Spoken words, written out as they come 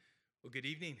Well, good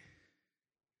evening.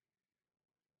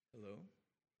 Hello.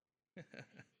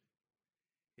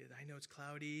 Yeah, I know it's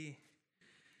cloudy.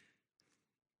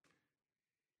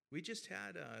 We just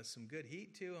had some good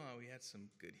heat too. We had some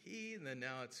good heat, and then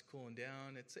now it's cooling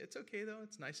down. It's okay though.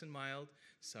 It's nice and mild.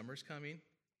 Summer's coming.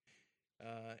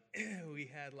 Uh, we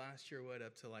had last year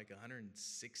up to like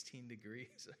 116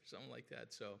 degrees or something like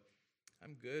that. So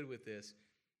I'm good with this.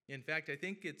 In fact, I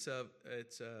think it's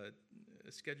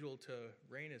scheduled to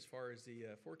rain as far as the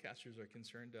forecasters are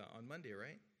concerned on Monday,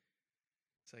 right?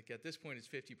 It's like at this point it's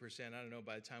 50%. I don't know.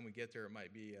 By the time we get there, it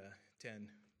might be 10,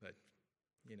 but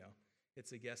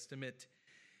it's a guesstimate.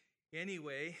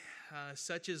 Anyway,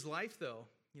 such is life, though.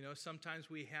 Sometimes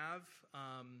we have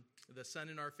the sun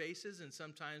in our faces, and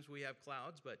sometimes we have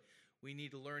clouds. But we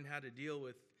need to learn how to deal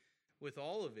with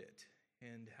all of it,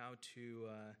 and how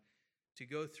to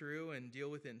go through and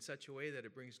deal with it in such a way that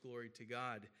it brings glory to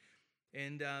God.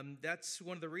 And that's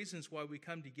one of the reasons why we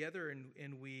come together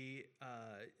and we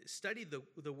study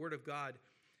the Word of God.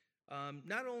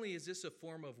 Not only is this a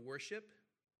form of worship,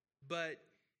 but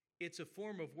it's a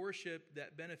form of worship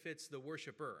that benefits the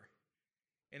worshiper,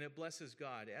 and it blesses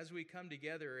God. As we come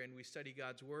together and we study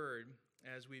God's Word,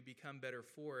 as we become better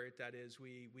for it, that is,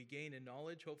 we gain in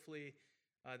knowledge. Hopefully,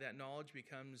 that knowledge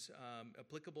becomes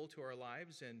applicable to our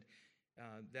lives, and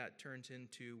that turns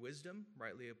into wisdom,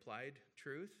 rightly applied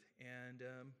truth, and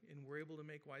we're able to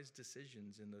make wise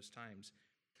decisions in those times.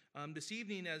 This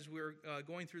evening, as we're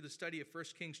going through the study of 1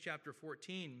 Kings chapter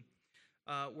 14,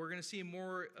 we're going to see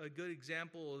more good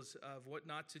examples of what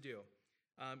not to do.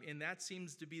 And that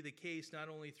seems to be the case not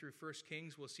only through 1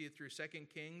 Kings, we'll see it through 2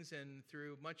 Kings, and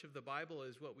through much of the Bible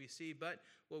is what we see. But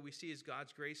what we see is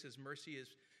God's grace, His mercy, His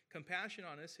compassion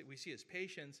on us. We see His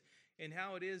patience, and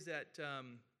how it is that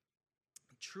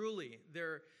truly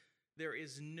there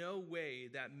is no way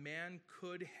that man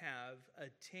could have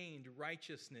attained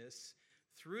righteousness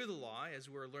through the law, as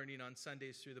we're learning on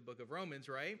Sundays through the book of Romans,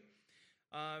 right?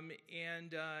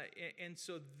 And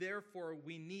so therefore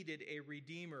we needed a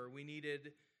redeemer. We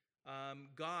needed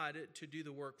God to do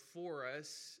the work for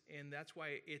us, and that's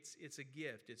why it's a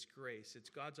gift. It's grace. It's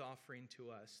God's offering to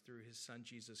us through His Son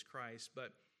Jesus Christ.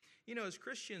 But as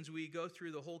Christians, we go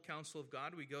through the whole counsel of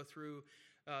God. We go through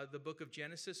the book of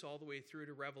Genesis all the way through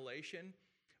to Revelation.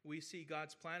 We see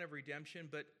God's plan of redemption,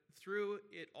 but through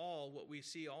it all, what we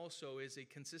see also is a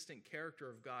consistent character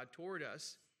of God toward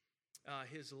us,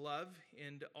 His love,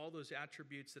 and all those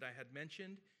attributes that I had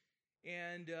mentioned.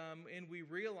 And we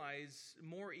realize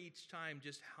more each time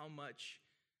just how much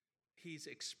He's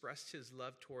expressed His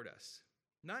love toward us.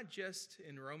 Not just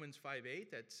in Romans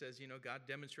 5:8 that says, God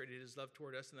demonstrated His love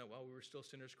toward us, and that while we were still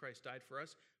sinners, Christ died for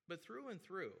us, but through and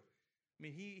through. I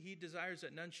mean, he desires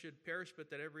that none should perish, but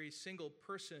that every single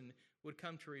person would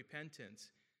come to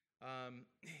repentance.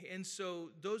 And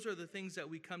so those are the things that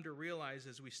we come to realize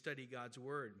as we study God's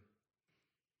Word.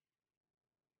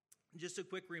 Just a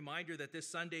quick reminder that this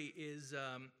Sunday is,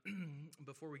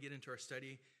 before we get into our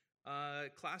study,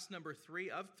 class number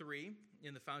 3 of 3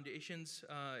 in the foundations,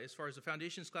 as far as the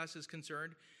foundations class is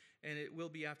concerned, and it will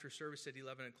be after service at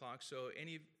 11 o'clock. So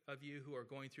any of you who are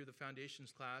going through the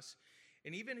foundations class,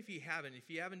 and even if you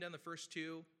haven't done the first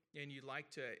 2 and you'd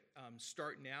like to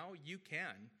start now, you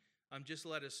can. Just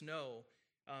let us know.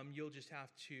 You'll just have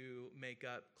to make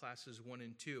up classes 1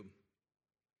 and 2.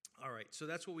 All right, so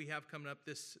that's what we have coming up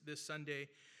this Sunday.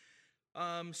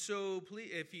 So please,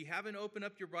 if you haven't opened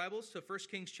up your Bibles to 1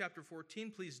 Kings chapter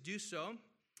 14, please do so.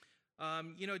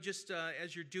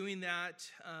 As you're doing that,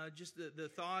 just the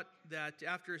thought that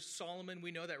after Solomon, we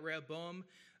know that Rehoboam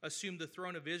assumed the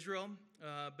throne of Israel,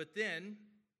 but then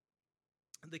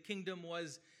the kingdom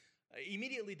was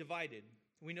immediately divided.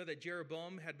 We know that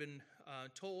Jeroboam had been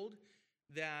told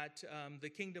that the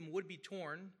kingdom would be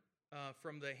torn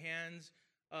from the hands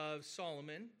of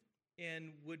Solomon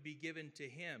and would be given to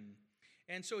him.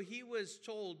 And so he was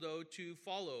told, though, to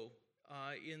follow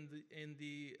in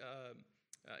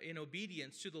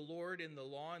obedience to the Lord and the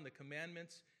law and the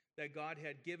commandments that God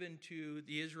had given to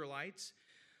the Israelites,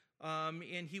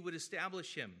 and he would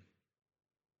establish him.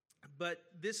 But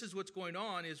this is what's going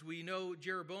on, is we know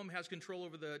Jeroboam has control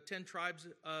over the 10 tribes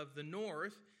of the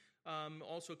north,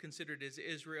 also considered as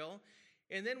Israel.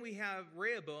 And then we have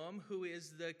Rehoboam, who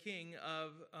is the king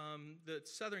of the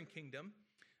southern kingdom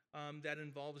that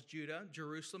involves Judah,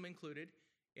 Jerusalem included,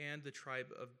 and the tribe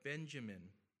of Benjamin.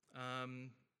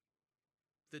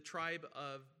 The tribe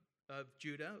of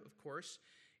Judah, of course,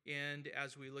 and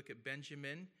as we look at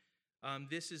Benjamin,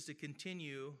 this is to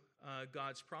continue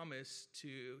God's promise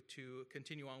to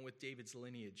continue on with David's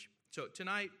lineage. So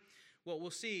tonight, what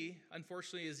we'll see,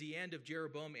 unfortunately, is the end of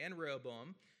Jeroboam and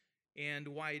Rehoboam. and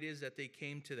why it is that they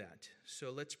came to that.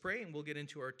 So let's pray, and we'll get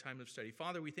into our time of study.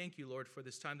 Father, we thank you, Lord, for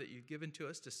this time that you've given to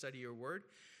us to study your word.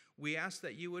 We ask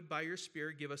that you would, by your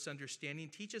Spirit, give us understanding,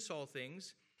 teach us all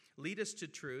things, lead us to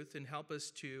truth, and help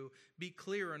us to be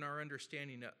clear in our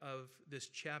understanding of this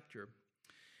chapter.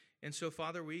 And so,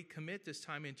 Father, we commit this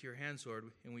time into your hands,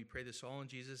 Lord, and we pray this all in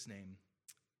Jesus' name.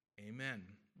 Amen.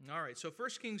 All right, so 1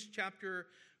 Kings chapter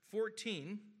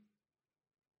 14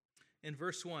 and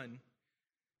verse 1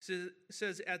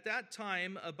 says, "At that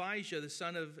time Abijah, the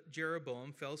son of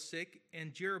Jeroboam, fell sick,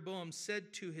 and Jeroboam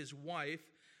said to his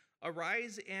wife,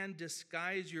 'Arise and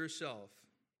disguise yourself,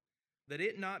 that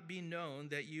it not be known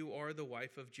that you are the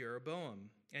wife of Jeroboam,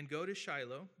 and go to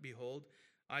Shiloh. Behold,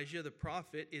 Ahijah the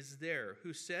prophet is there,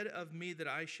 who said of me that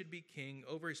I should be king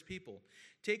over his people.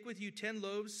 Take with you 10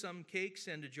 loaves, some cakes,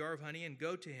 and a jar of honey, and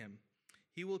go to him.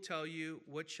 He will tell you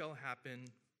what shall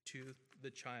happen to the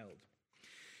child.'"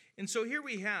 And so here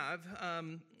we have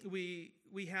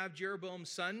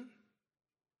Jeroboam's son,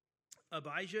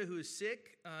 Abijah, who is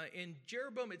sick. And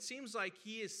Jeroboam, it seems like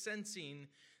he is sensing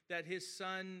that his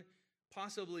son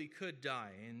possibly could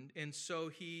die. And so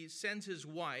he sends his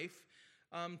wife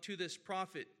to this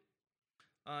prophet.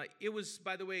 It was,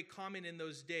 by the way, common in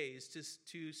those days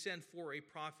to send for a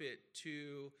prophet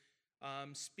to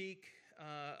speak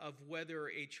of whether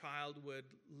a child would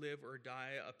live or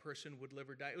die, a person would live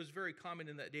or die. It was very common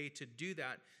in that day to do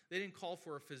that. They didn't call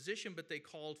for a physician, but they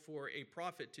called for a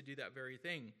prophet to do that very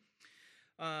thing.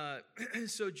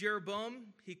 So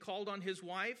Jeroboam, he called on his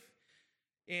wife,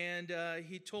 and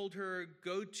he told her,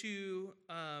 "Go to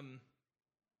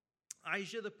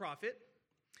Ahijah the prophet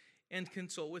and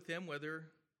consult with him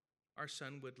whether our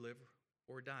son would live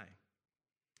or die."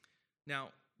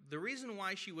 Now, the reason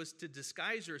why she was to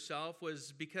disguise herself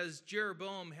was because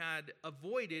Jeroboam had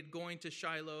avoided going to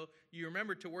Shiloh, you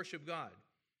remember, to worship God.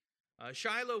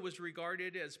 Shiloh was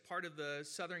regarded as part of the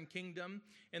southern kingdom,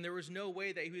 and there was no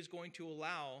way that he was going to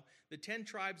allow the 10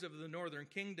 tribes of the northern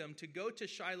kingdom to go to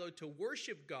Shiloh to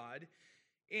worship God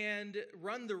and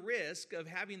run the risk of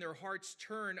having their hearts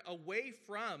turn away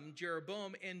from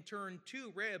Jeroboam and turn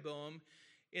to Rehoboam,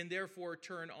 and therefore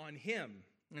turn on him.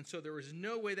 And so there was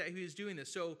no way that he was doing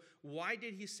this. So why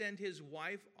did he send his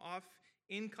wife off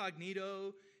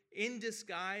incognito, in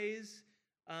disguise,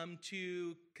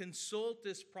 to consult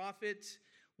this prophet?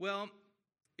 Well,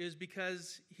 it was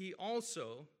because he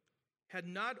also had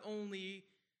not only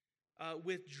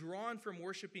withdrawn from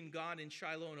worshiping God in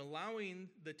Shiloh and allowing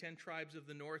the 10 tribes of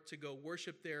the north to go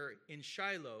worship there in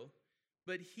Shiloh,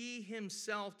 but he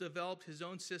himself developed his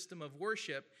own system of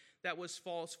worship that was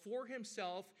false for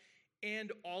himself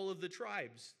and all of the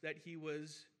tribes that he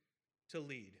was to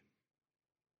lead.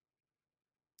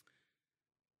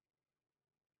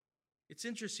 It's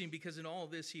interesting because in all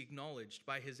of this, he acknowledged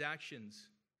by his actions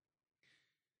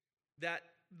that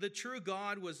the true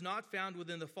God was not found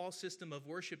within the false system of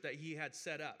worship that he had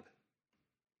set up.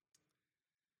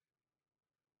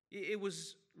 It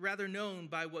was rather known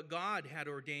by what God had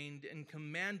ordained and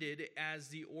commanded as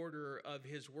the order of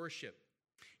his worship.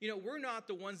 You know, we're not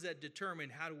the ones that determine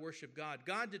how to worship God.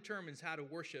 God determines how to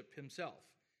worship himself.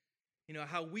 You know,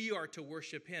 how we are to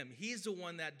worship him. He's the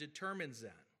one that determines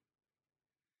that.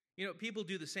 You know, people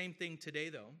do the same thing today,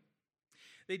 though.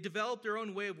 They develop their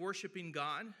own way of worshiping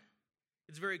God.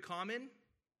 It's very common.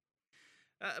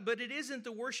 But it isn't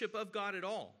the worship of God at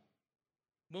all.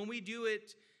 When we do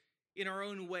it in our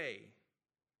own way,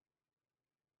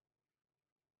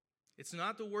 it's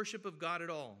not the worship of God at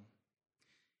all,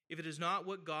 if it is not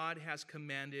what God has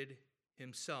commanded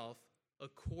himself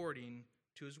according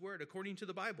to his word, according to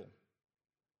the Bible.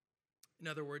 In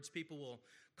other words, people will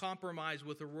compromise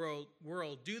with the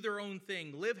world, do their own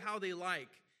thing, live how they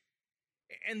like,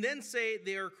 and then say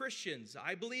they are Christians.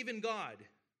 I believe in God.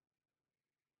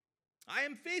 I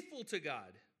am faithful to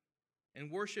God, and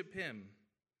worship him,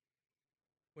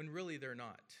 when really they're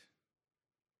not,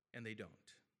 and they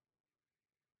don't.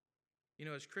 You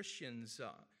know, as Christians,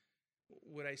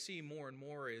 what I see more and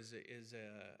more is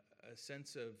a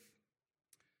sense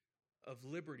of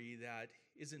liberty that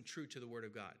isn't true to the Word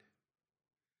of God.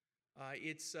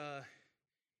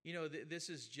 This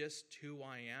is just who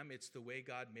I am. It's the way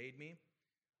God made me.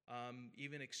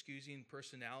 Even excusing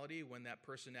personality when that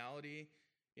personality,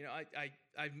 you know,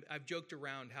 I've joked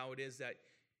around how it is that,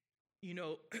 you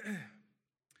know,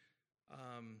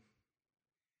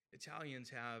 Italians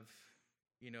have,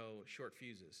 you know, short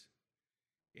fuses,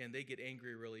 and they get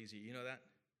angry real easy. You know that?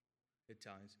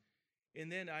 Italians.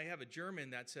 And then I have a German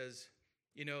that says,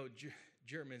 you know,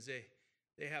 Germans, they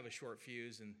have a short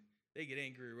fuse, and they get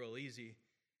angry real easy.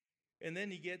 And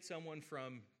then you get someone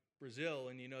from Brazil,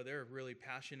 and they're really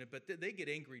passionate, but they get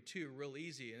angry too real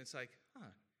easy. And it's like,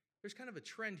 there's kind of a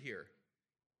trend here.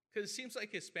 Because it seems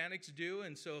like Hispanics do,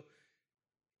 and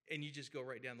you just go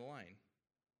right down the line.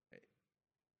 Right?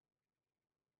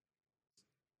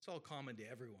 It's all common to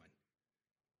everyone.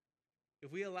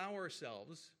 If we allow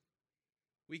ourselves,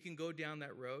 we can go down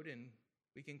that road and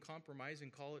we can compromise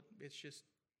and call it's just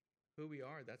who we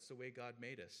are. That's the way God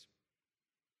made us.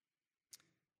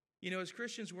 As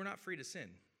Christians, we're not free to sin.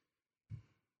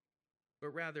 But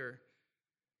rather,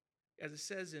 as it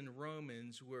says in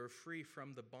Romans, we're free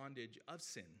from the bondage of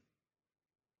sin.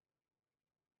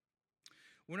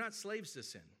 We're not slaves to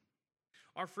sin.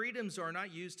 Our freedoms are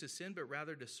not used to sin, but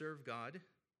rather to serve God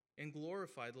and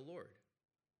glorify the Lord.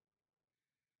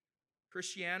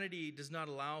 Christianity does not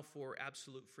allow for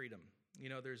absolute freedom.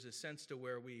 There's a sense to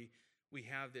where we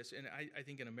have this, and I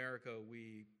think in America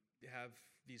we have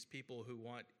these people who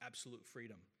want absolute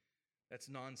freedom. That's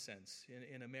nonsense.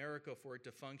 In America, for it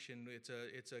to function,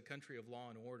 it's a country of law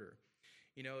and order.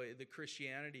 The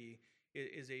Christianity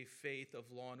is a faith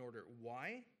of law and order.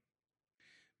 Why?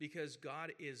 Because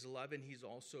God is love and He's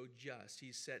also just.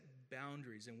 He's set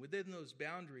boundaries. And within those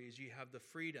boundaries, you have the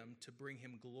freedom to bring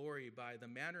Him glory by the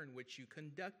manner in which you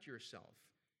conduct yourself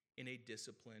in a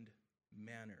disciplined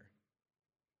manner.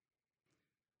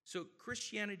 So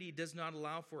Christianity does not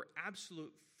allow for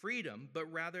absolute freedom,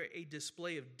 but rather a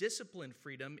display of disciplined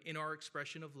freedom in our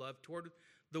expression of love toward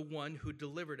the one who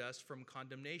delivered us from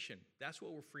condemnation. That's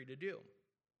what we're free to do.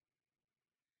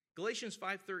 Galatians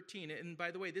 5:13, and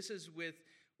by the way, this is with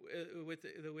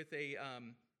a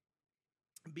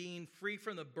being free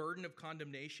from the burden of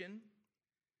condemnation,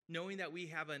 knowing that we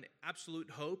have an absolute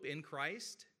hope in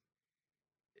Christ.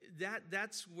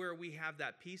 That's where we have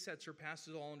that peace that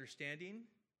surpasses all understanding.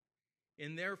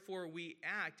 And therefore we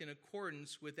act in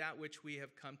accordance with that which we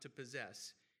have come to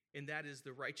possess. And that is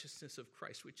the righteousness of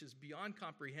Christ, which is beyond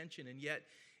comprehension. And yet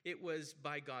it was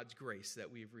by God's grace that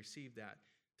we've received that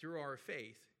through our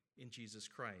faith in Jesus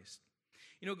Christ.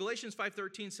 Galatians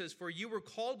 5:13 says, "For you were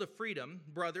called to freedom,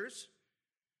 brothers,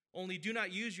 only do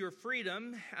not use your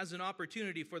freedom as an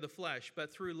opportunity for the flesh,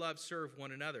 but through love serve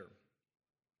one another."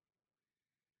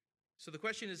 So the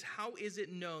question is, how is it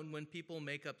known when people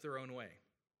make up their own way?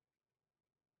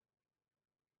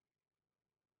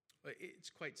 It's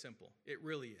quite simple. It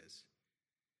really is.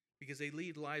 Because they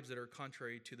lead lives that are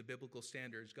contrary to the biblical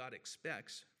standards God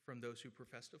expects from those who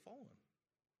profess to follow Him.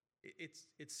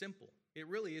 It's simple. It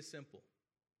really is simple.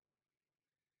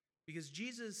 Because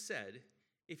Jesus said,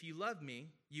 "If you love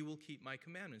me, you will keep my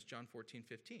commandments," John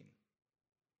 14:15.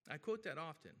 I quote that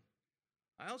often.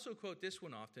 I also quote this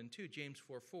one often too, James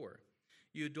 4:4.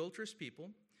 "You adulterous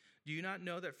people, do you not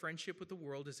know that friendship with the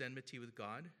world is enmity with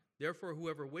God? Therefore,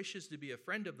 whoever wishes to be a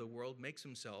friend of the world makes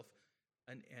himself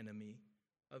an enemy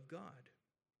of God."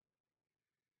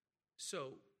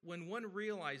 So, when one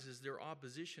realizes their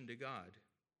opposition to God,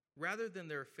 rather than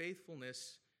their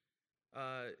faithfulness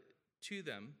to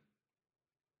them,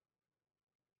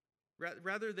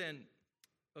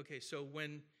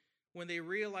 when they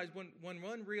realize, when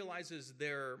one realizes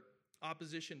their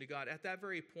opposition to God, at that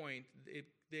very point,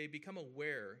 they become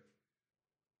aware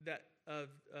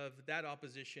of that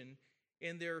opposition,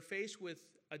 and they're faced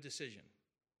with a decision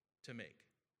to make.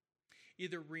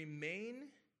 Either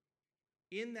remain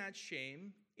in that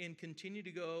shame and continue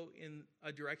to go in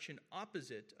a direction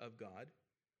opposite of God,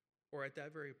 or at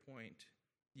that very point,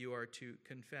 you are to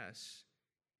confess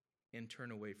and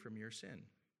turn away from your sin.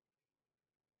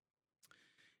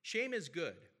 Shame is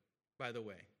good, by the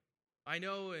way. I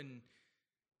know in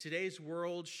today's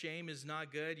world, shame is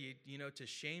not good. To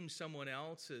shame someone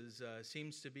else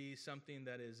seems to be something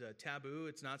that is taboo.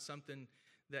 It's not something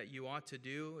that you ought to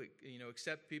do.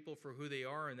 Accept people for who they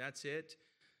are, and that's it.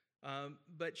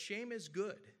 But shame is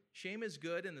good. Shame is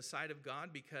good in the sight of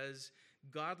God because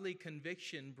godly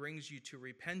conviction brings you to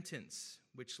repentance,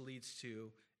 which leads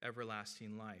to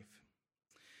everlasting life.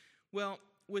 Well,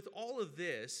 with all of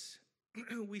this,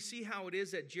 we see how it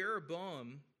is that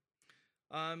Jeroboam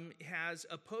has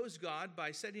opposed God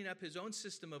by setting up his own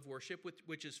system of worship,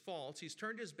 which is false. He's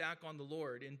turned his back on the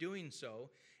Lord in doing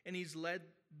so, and he's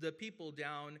led the people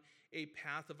down a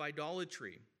path of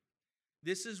idolatry.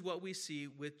 This is what we see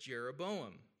with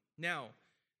Jeroboam. Now,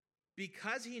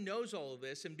 because he knows all of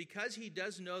this, and because he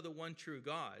does know the one true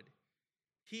God,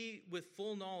 he, with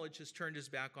full knowledge, has turned his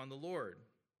back on the Lord.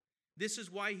 This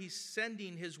is why he's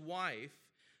sending his wife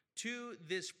to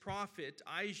this prophet,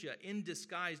 Ahijah, in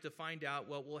disguise to find out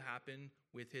what will happen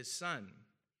with his son.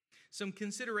 Some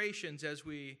considerations as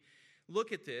we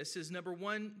look at this is, number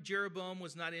one, Jeroboam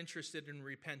was not interested in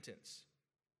repentance.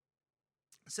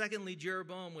 Secondly,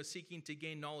 Jeroboam was seeking to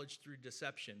gain knowledge through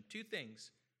deception. Two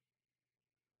things.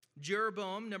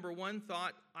 Jeroboam, number one,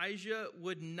 thought Ahijah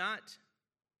would not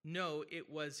know it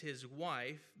was his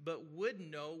wife, but would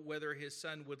know whether his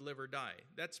son would live or die.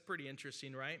 That's pretty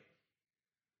interesting, right?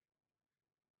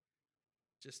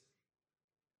 Just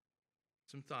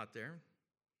some thought there.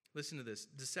 Listen to this.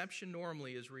 Deception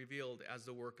normally is revealed as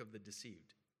the work of the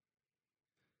deceived.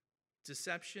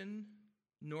 Deception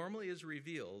normally is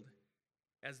revealed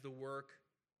as the work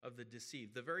of the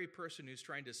deceived. The very person who's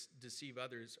trying to deceive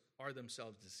others are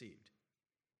themselves deceived.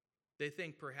 They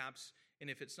think perhaps, and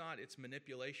if it's not, it's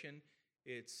manipulation,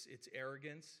 it's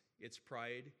arrogance, it's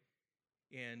pride,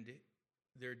 and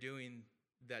they're doing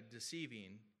that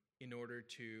deceiving in order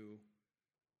to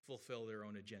fulfill their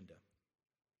own agenda.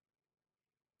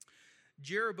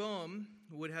 Jeroboam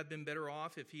would have been better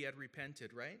off if he had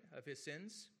repented, right, of his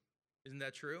sins. Isn't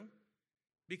that true?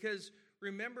 Because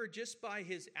remember, just by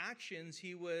his actions,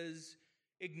 he was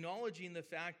acknowledging the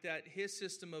fact that his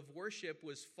system of worship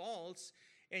was false,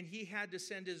 and he had to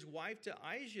send his wife to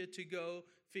Ahijah to go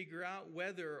figure out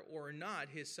whether or not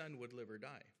his son would live or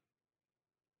die.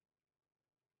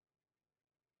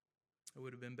 It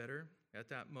would have been better at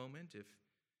that moment if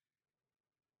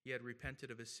he had repented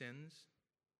of his sins,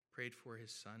 prayed for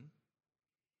his son,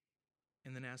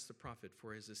 and then asked the prophet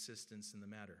for his assistance in the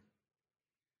matter,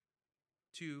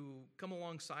 to come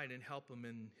alongside and help him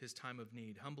in his time of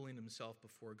need, humbling himself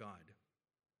before God.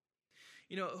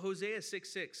 You know, Hosea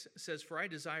 6:6 says, "For I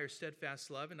desire steadfast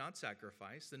love and not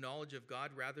sacrifice, the knowledge of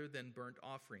God rather than burnt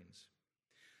offerings."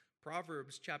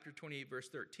 Proverbs chapter 28, verse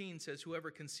 13 says,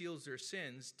 "Whoever conceals their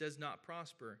sins does not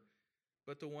prosper,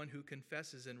 but the one who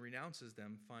confesses and renounces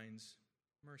them finds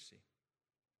mercy."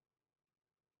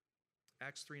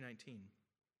 Acts 3:19.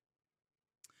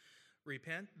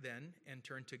 "Repent then and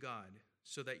turn to God,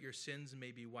 so that your sins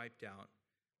may be wiped out,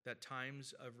 that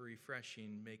times of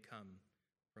refreshing may come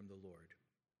from the Lord."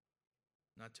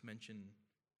 Not to mention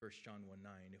 1 John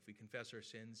 1:9. "If we confess our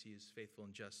sins, he is faithful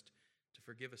and just to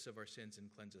forgive us of our sins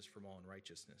and cleanse us from all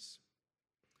unrighteousness."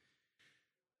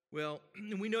 Well,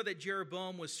 we know that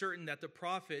Jeroboam was certain that the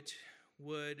prophet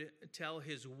would tell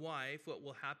his wife what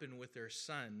will happen with their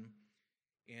son,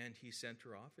 and he sent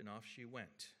her off, and off she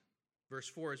went. Verse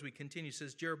 4, as we continue,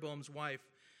 says, Jeroboam's wife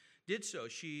did so.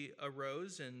 She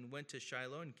arose and went to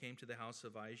Shiloh and came to the house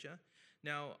of Ahijah.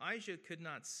 Now Ahijah could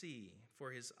not see,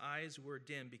 for his eyes were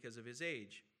dim because of his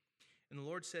age. And the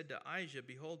Lord said to Ahijah,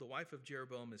 "Behold, the wife of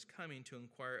Jeroboam is coming to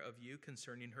inquire of you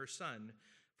concerning her son,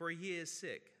 for he is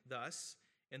sick. Thus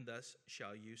and thus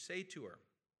shall you say to her."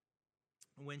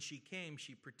 When she came,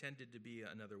 she pretended to be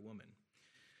another woman.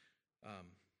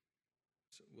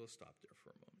 So we'll stop there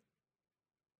for a moment.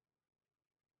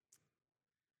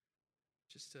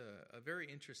 Just a very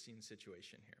interesting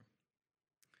situation here.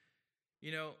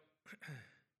 You know,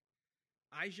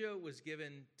 Ahijah was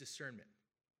given discernment.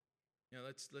 You know,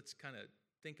 let's kind of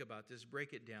think about this,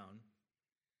 break it down.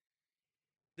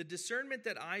 The discernment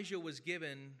that Ahijah was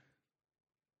given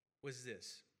was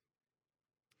this: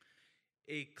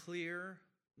 a clear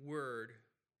word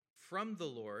from the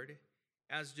Lord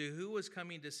as to who was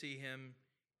coming to see him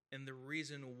and the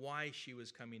reason why she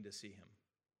was coming to see him.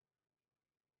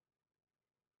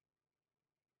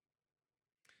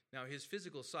 Now, his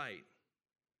physical sight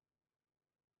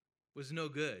was no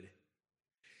good.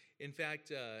 In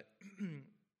fact,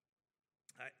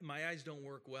 my eyes don't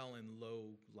work well in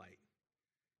low light.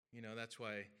 You know, that's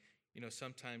why,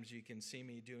 sometimes you can see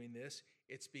me doing this.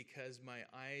 It's because my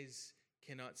eyes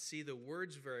cannot see the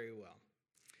words very well.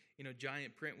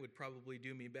 Giant print would probably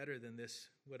do me better than this,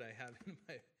 what I have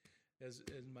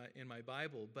in my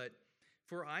Bible. But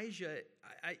for Ahijah,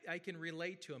 I can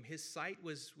relate to him. His sight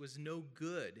was no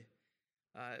good,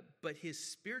 but his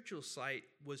spiritual sight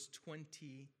was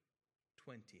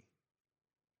 20/20.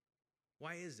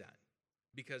 Why is that?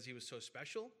 Because he was so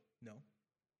special? No.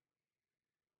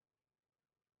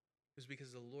 It was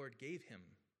because the Lord gave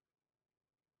him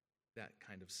that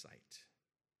kind of sight.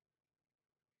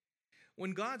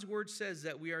 When God's word says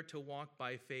that we are to walk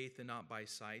by faith and not by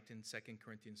sight in 2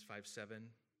 Corinthians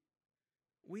 5:7,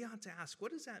 we ought to ask,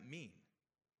 what does that mean?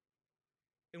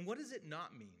 And what does it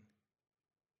not mean?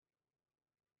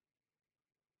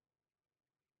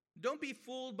 Don't be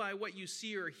fooled by what you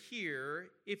see or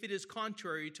hear if it is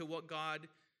contrary to what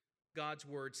God's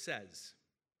word says.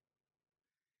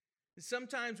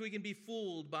 Sometimes we can be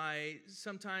fooled by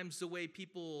sometimes the way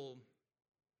people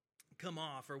come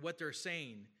off or what they're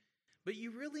saying. But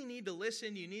you really need to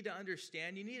listen. You need to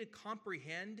understand. You need to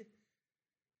comprehend.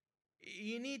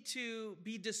 You need to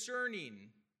be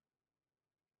discerning.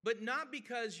 But not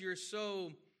because you're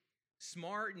so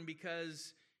smart and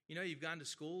because You've gone to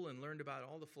school and learned about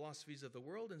all the philosophies of the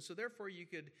world, and so therefore you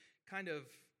could kind of,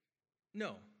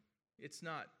 no, it's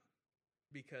not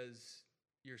because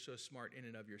you're so smart in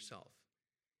and of yourself.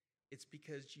 It's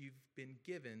because you've been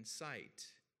given sight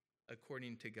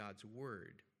according to God's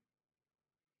word.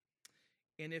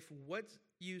 And if what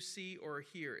you see or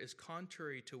hear is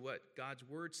contrary to what God's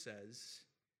word says,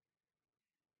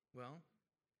 well,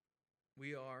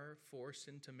 we are forced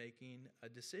into making a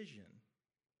decision.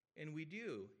 And we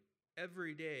do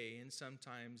every day and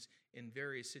sometimes in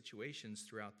various situations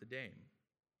throughout the day.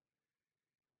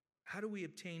 How do we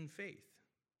obtain faith?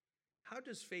 How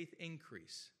does faith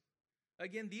increase?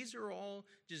 Again, these are all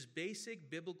just basic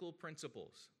biblical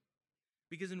principles.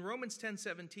 Because in Romans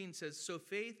 10:17 says, so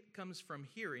faith comes from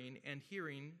hearing, and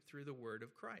hearing through the word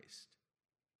of Christ.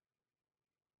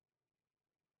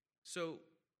 So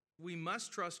we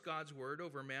must trust God's word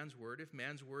over man's word if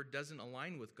man's word doesn't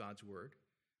align with God's word.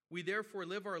 We therefore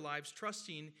live our lives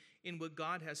trusting in what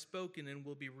God has spoken and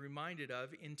will be reminded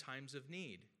of in times of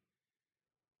need.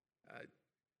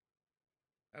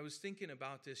 I was thinking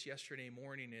about this yesterday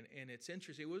morning, and it's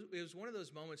interesting. It was one of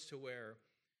those moments to where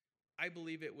I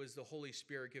believe it was the Holy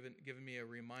Spirit giving me a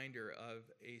reminder of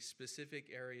a specific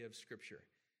area of Scripture.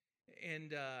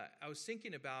 And I was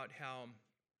thinking about how,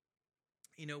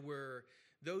 where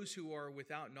those who are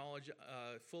without knowledge,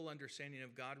 full understanding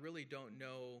of God, really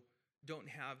don't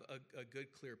have a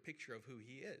good, clear picture of who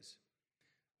He is.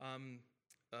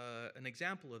 An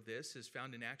example of this is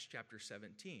found in Acts chapter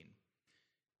 17.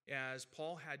 As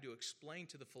Paul had to explain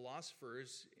to the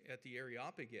philosophers at the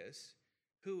Areopagus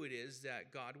who it is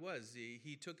that God was.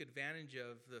 He took advantage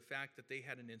of the fact that they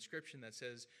had an inscription that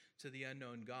says, to the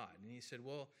unknown God. And he said,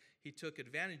 well, he took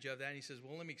advantage of that, and he says,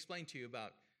 well, let me explain to you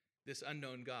about this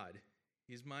unknown God.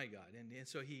 He's my God. And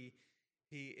so he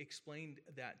explained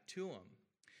that to them.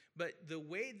 But the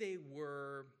way they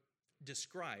were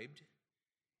described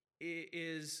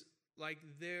is like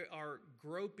they are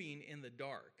groping in the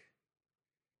dark.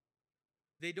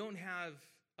 They don't have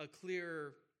a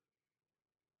clear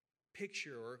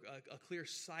picture or a clear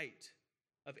sight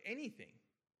of anything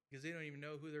because they don't even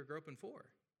know who they're groping for,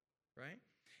 right?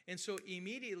 And so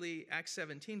immediately Acts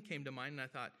 17 came to mind, and I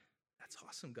thought, that's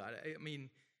awesome, God. I mean,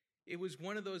 it was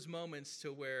one of those moments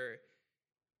to where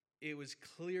it was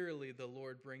clearly the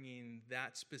Lord bringing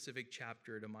that specific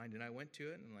chapter to mind, and I went to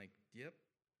it and I'm like, yep,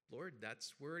 Lord,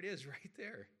 that's where it is right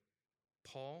there.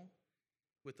 Paul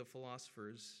with the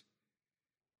philosophers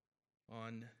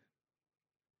on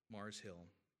Mars Hill.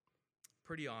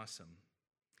 Pretty awesome.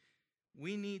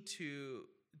 We need to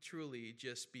truly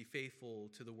just be faithful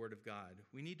to the Word of God.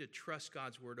 We need to trust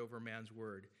God's Word over man's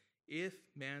word if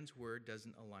man's word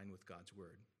doesn't align with God's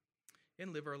Word,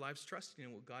 and live our lives trusting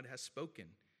in what God has spoken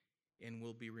and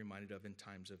will be reminded of in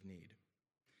times of need.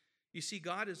 You see,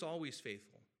 God is always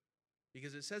faithful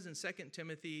because it says in 2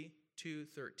 Timothy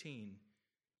 2:13,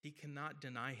 He cannot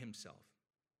deny Himself.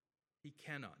 He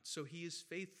cannot. So He is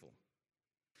faithful.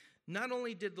 Not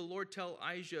only did the Lord tell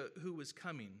Ahijah who was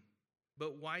coming,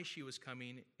 but why she was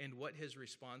coming and what his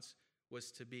response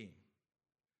was to be.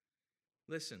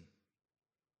 Listen,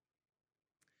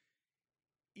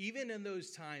 even in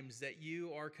those times that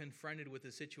you are confronted with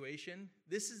a situation,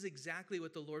 this is exactly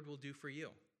what the Lord will do for you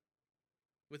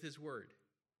with His word.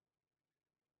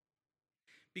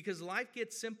 Because life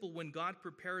gets simple when God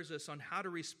prepares us on how to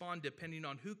respond depending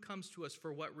on who comes to us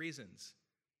for what reasons.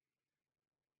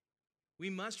 We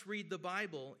must read the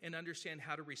Bible and understand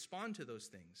how to respond to those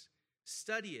things.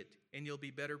 Study it, and you'll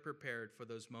be better prepared for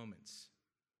those moments.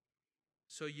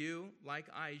 So you, like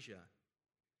Ahijah,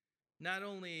 not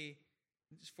only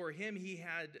for him, he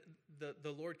had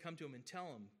the Lord come to him and tell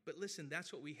him, but listen,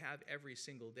 that's what we have every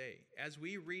single day. As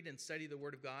we read and study the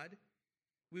Word of God,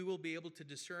 we will be able to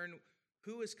discern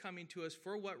who is coming to us,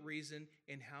 for what reason,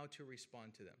 and how to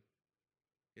respond to them.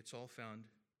 It's all found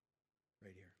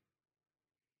right here.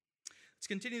 Let's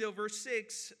continue though. Verse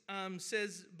 6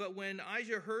 says, but when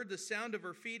Ahijah heard the sound of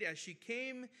her feet as she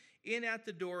came in at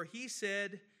the door, he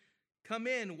said, come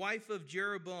in, wife of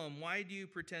Jeroboam, why do you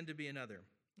pretend to be another?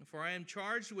 For I am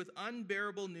charged with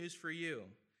unbearable news for you.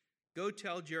 Go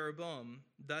tell Jeroboam,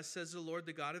 thus says the Lord,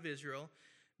 the God of Israel,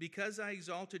 because I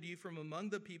exalted you from among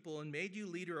the people and made you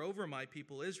leader over my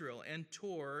people Israel, and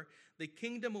tore the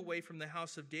kingdom away from the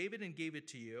house of David and gave it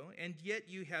to you, and yet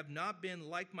you have not been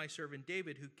like my servant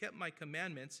David, who kept my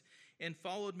commandments and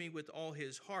followed me with all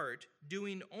his heart,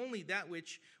 doing only that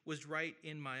which was right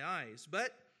in my eyes.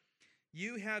 But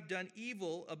you have done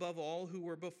evil above all who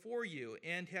were before you,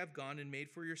 and have gone and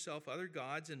made for yourself other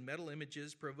gods and metal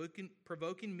images,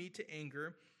 provoking me to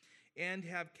anger, and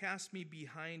have cast me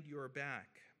behind your back.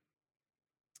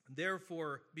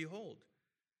 Therefore, behold,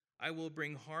 I will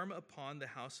bring harm upon the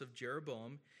house of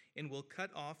Jeroboam, and will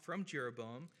cut off from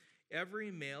Jeroboam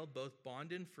every male, both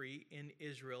bond and free, in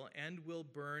Israel, and will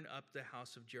burn up the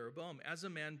house of Jeroboam, as a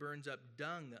man burns up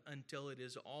dung until it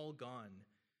is all gone.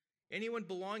 Anyone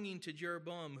belonging to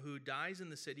Jeroboam who dies in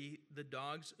the city, the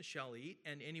dogs shall eat,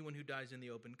 and anyone who dies in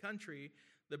the open country,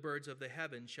 the birds of the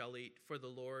heaven shall eat, for the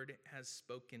Lord has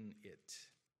spoken it.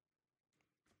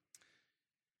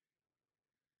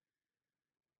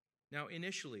 Now,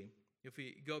 initially, if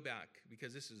we go back,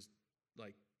 because this is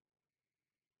like,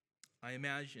 I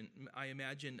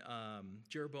imagine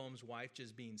Jeroboam's wife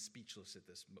just being speechless at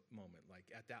this moment. Like,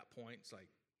 at that point, it's like,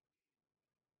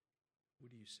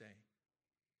 what do you say?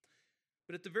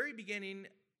 But at the very beginning,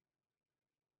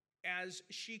 as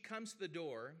she comes to the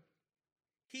door,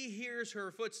 he hears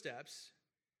her footsteps.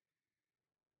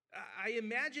 I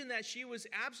imagine that she was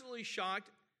absolutely shocked,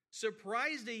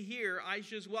 surprised to hear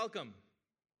Aisha's welcome.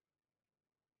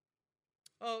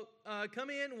 Oh, come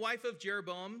in, wife of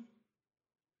Jeroboam.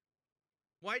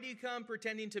 Why do you come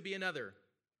pretending to be another?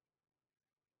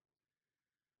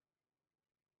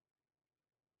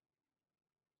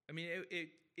 I mean,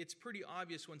 it's pretty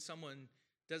obvious when someone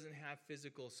doesn't have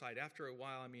physical sight. After a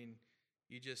while, I mean,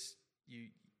 you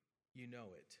know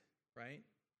it, right?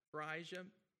 For Aisha,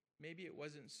 maybe it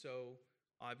wasn't so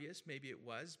obvious. Maybe it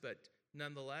was, but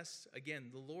nonetheless, again,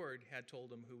 the Lord had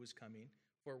told him who was coming,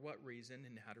 for what reason,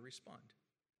 and how to respond.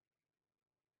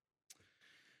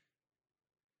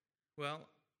 Well,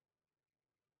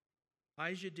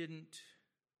 Aisha didn't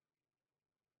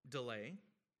delay.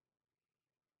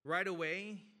 Right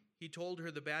away, he told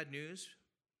her the bad news.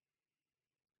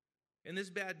 In this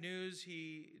bad news,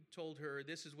 he told her,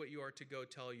 this is what you are to go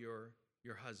tell your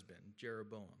husband,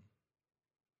 Jeroboam.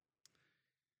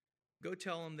 Go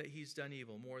tell him that he's done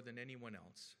evil more than anyone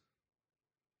else.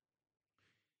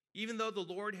 Even though the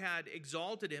Lord had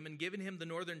exalted him and given him the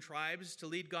northern tribes to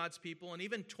lead God's people, and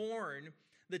even torn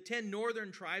the 10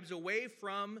 northern tribes away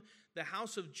from the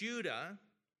house of Judah,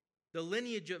 the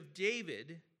lineage of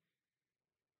David,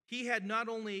 he had not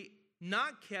only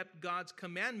not kept God's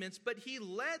commandments, but he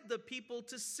led the people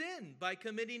to sin by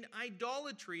committing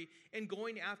idolatry and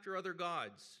going after other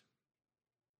gods.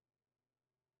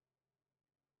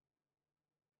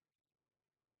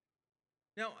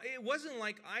 Now, it wasn't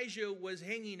like Aisha was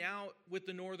hanging out with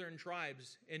the northern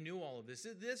tribes and knew all of this.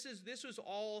 This was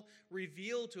all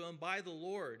revealed to him by the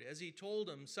Lord as he told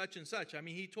him such and such. I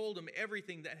mean, he told him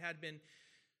everything that had been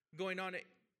going on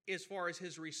as far as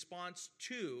his response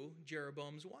to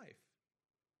Jeroboam's wife.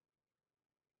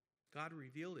 God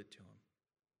revealed it to him.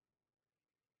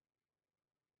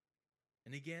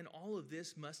 And again, all of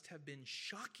this must have been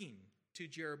shocking to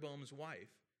Jeroboam's wife.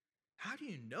 How do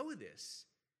you know this?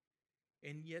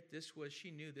 And yet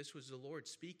she knew this was the Lord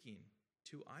speaking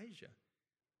to Aisha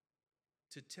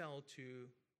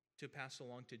to pass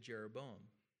along to Jeroboam.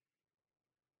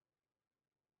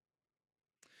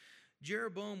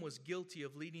 Jeroboam was guilty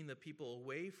of leading the people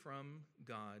away from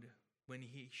God when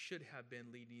he should have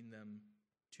been leading them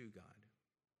to God.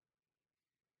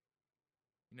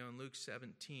 You know, in Luke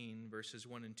 17, verses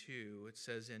 1 and 2, it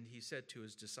says, and he said to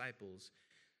his disciples,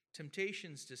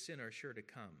 temptations to sin are sure to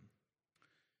come,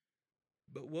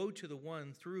 but woe to the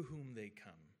one through whom they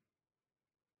come.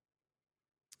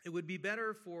 It would be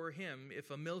better for him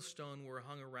if a millstone were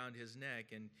hung around his neck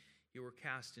and he were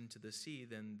cast into the sea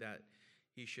than that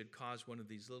he should cause one of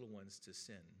these little ones to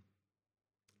sin.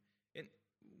 And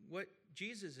what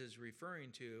Jesus is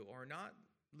referring to are not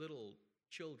little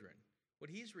children. What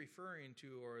he's referring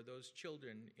to are those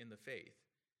children in the faith,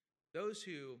 those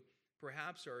who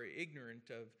perhaps are ignorant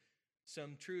of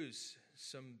some truths,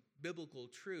 some biblical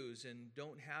truths, and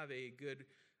don't have a good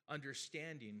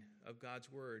understanding of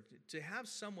God's word. To have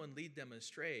someone lead them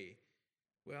astray,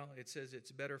 well, it says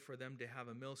it's better for them to have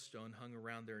a millstone hung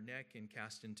around their neck and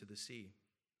cast into the sea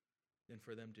than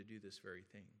for them to do this very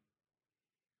thing.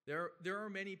 There are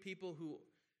many people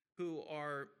who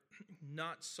are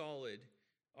not solid,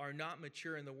 are not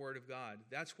mature in the Word of God.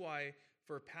 That's why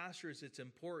for pastors it's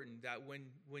important that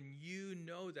when you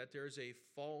know that there's a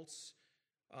false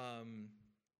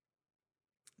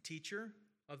teacher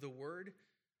of the Word,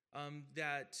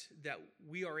 that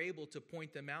we are able to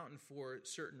point them out and for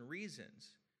certain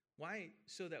reasons. Why?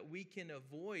 So that we can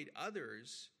avoid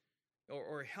others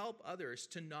or help others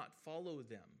to not follow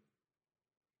them,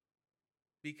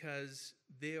 because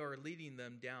they are leading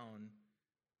them down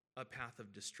a path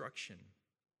of destruction.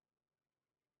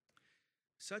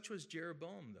 Such was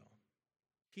Jeroboam, though.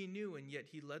 He knew, and yet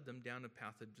he led them down a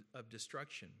path of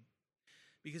destruction.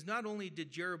 Because not only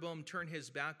did Jeroboam turn his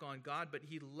back on God, but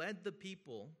he led the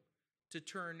people to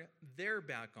turn their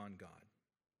back on God.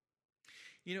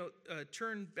 You know,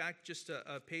 turn back just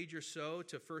a page or so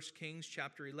to 1 Kings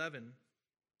chapter 11,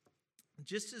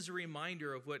 just as a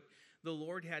reminder of what the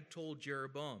Lord had told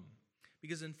Jeroboam.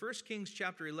 Because in 1 Kings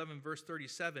chapter 11, verse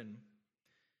 37,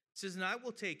 it says, "And I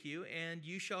will take you, and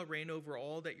you shall reign over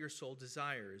all that your soul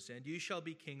desires, and you shall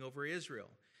be king over Israel.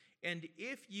 And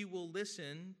if you will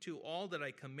listen to all that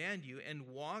I command you, and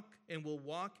will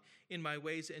walk in my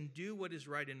ways, and do what is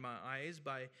right in my eyes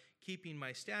by keeping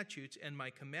my statutes and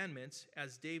my commandments,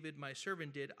 as David my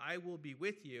servant did, I will be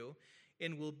with you,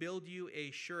 and will build you a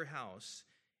sure house,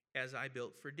 as I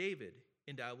built for David,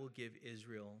 and I will give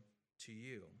Israel to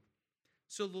you."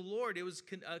 So the Lord, it was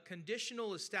a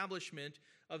conditional establishment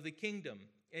of the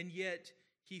kingdom, and yet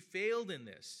he failed in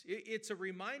this. It's a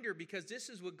reminder because this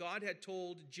is what God had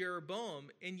told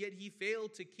Jeroboam, and yet he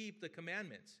failed to keep the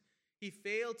commandments. He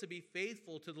failed to be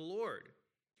faithful to the Lord,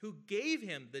 who gave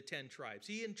him the 10 tribes.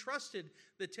 He entrusted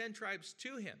the 10 tribes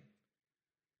to him.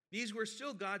 These were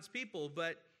still God's people,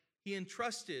 but he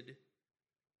entrusted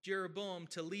Jeroboam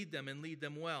to lead them and lead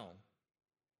them well.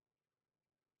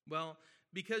 Well,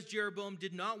 because Jeroboam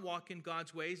did not walk in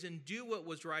God's ways and do what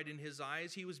was right in his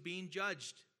eyes, he was being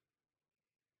judged.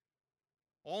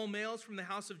 All males from the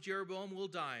house of Jeroboam will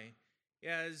die,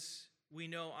 as we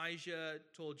know Ahijah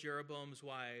told Jeroboam's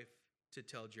wife to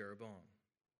tell Jeroboam.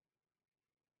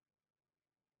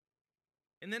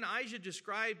 And then Ahijah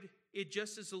described it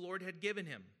just as the Lord had given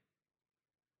him.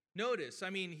 Notice,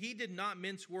 he did not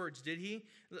mince words, did he?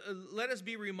 Let us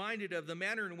be reminded of the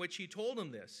manner in which he told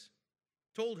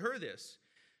her this.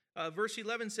 Verse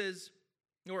 11 says,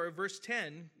 or verse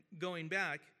 10, going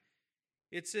back,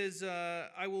 it says,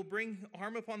 "I will bring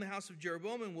harm upon the house of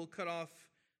Jeroboam, and will cut off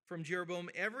from Jeroboam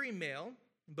every male,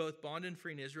 both bond and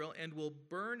free in Israel, and will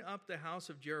burn up the house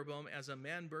of Jeroboam as a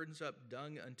man burdens up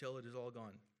dung until it is all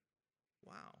gone."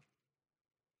 Wow.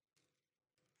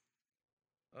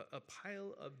 A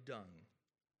pile of dung.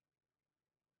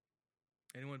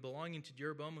 "Anyone belonging to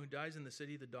Jeroboam who dies in the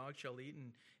city, the dog shall eat,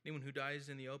 and anyone who dies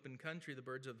in the open country, the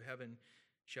birds of heaven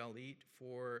shall eat,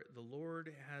 for the Lord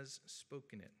has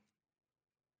spoken it."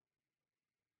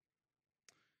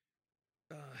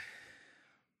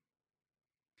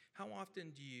 How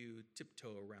often do you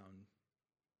tiptoe around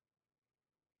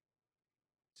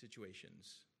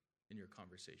situations in your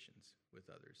conversations with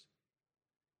others?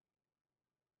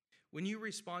 When you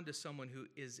respond to someone who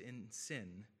is in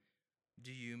sin,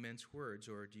 do you mince words,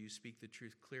 or do you speak the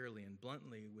truth clearly and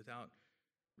bluntly without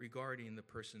regarding the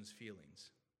person's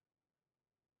feelings?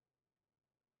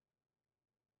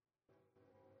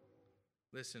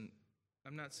 Listen,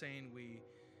 I'm not saying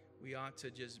we ought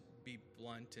to just be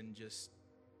blunt and just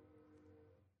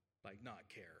not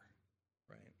care,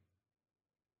 right?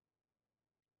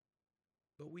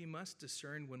 But we must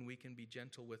discern when we can be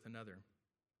gentle with another,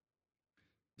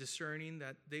 discerning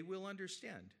that they will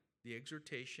understand the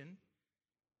exhortation,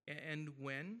 and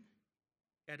when,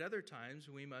 at other times,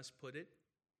 we must put it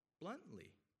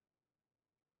bluntly,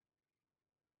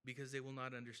 because they will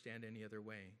not understand any other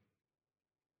way.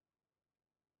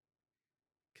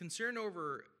 Concern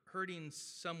over hurting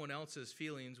someone else's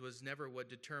feelings was never what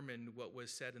determined what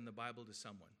was said in the Bible to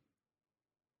someone.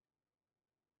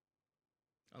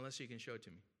 Unless you can show it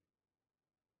to me.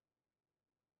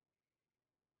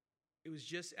 It was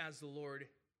just as the Lord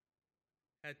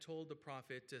had told the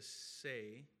prophet to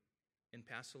say and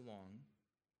pass along,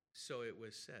 so it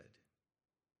was said.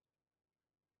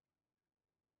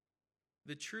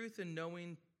 The truth in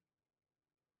knowing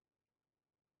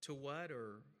to what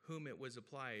or whom it was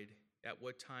applied at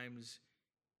what times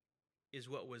is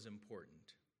what was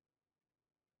important.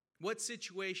 What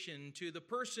situation to the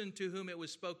person to whom it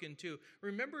was spoken to.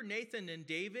 Remember Nathan and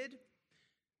David?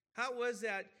 How was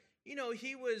that? He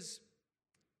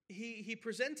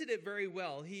presented it very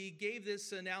well. He gave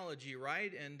this analogy,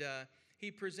 right? And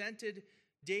he presented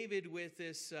David with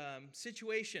this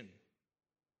situation.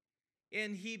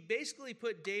 And he basically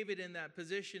put David in that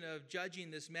position of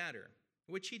judging this matter,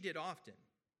 which he did often.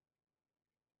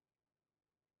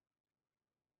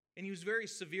 And he was very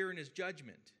severe in his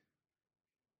judgment.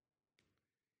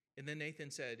 And then Nathan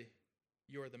said,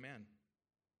 "You're the man."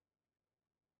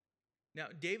 Now,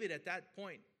 David at that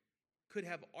point could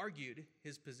have argued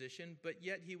his position, but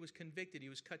yet he was convicted. He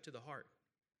was cut to the heart.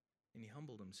 And he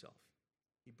humbled himself.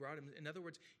 In other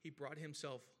words, he brought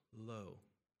himself low.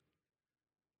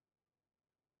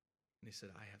 And he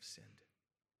said, "I have sinned.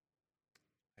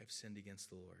 I have sinned against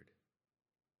the Lord."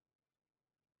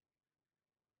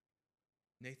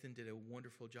 Nathan did a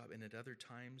wonderful job. And at other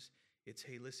times, it's,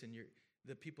 "Hey, listen,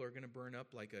 the people are going to burn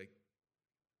up like a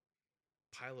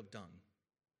pile of dung.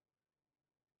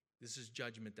 This is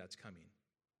judgment that's coming.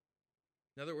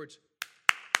 In other words,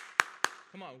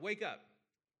 come on, wake up.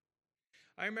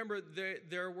 I remember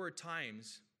there were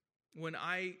times when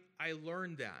I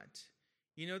learned that.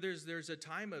 You know, there's a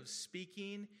time of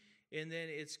speaking, and then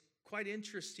it's quite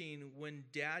interesting when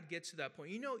Dad gets to that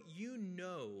point. You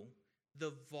know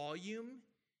the volume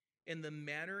and the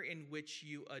manner in which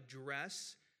you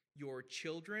address your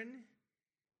children,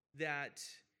 that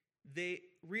they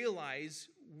realize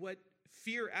what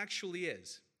fear actually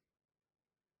is.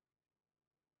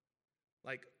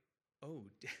 Like, oh,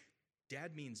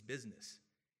 Dad means business.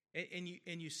 And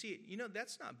you see it. You know,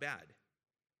 that's not bad.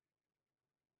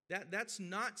 That's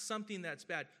not something that's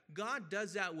bad. God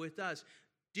does that with us.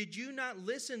 Did you not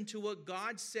listen to what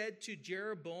God said to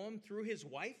Jeroboam through his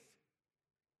wife?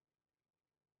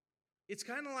 It's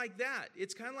kind of like that.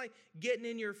 It's kind of like getting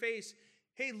in your face.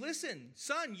 Hey, listen,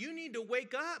 son, you need to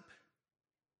wake up.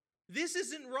 This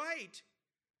isn't right.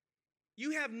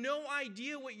 You have no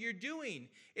idea what you're doing.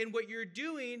 And what you're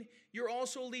doing, you're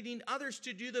also leading others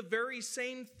to do the very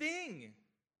same thing.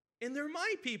 And they're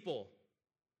my people.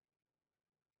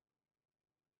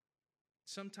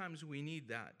 Sometimes we need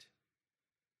that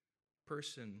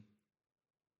person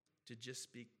to just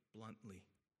speak bluntly,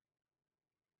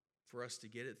 for us to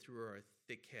get it through our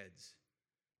thick heads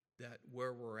that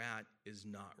where we're at is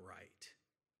not right.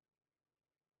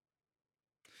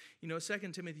 You know,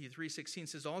 2 Timothy 3:16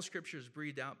 says, all scripture is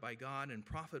breathed out by God and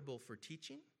profitable for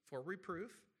teaching, for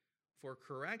reproof, for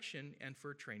correction, and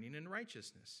for training in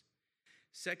righteousness.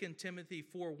 2 Timothy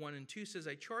 4:1-2 says,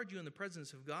 I charge you in the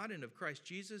presence of God and of Christ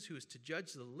Jesus, who is to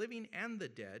judge the living and the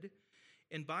dead,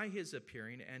 and by his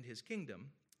appearing and his kingdom,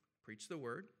 preach the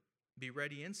word, be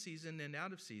ready in season and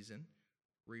out of season,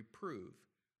 reprove,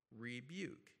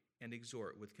 rebuke, and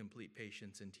exhort with complete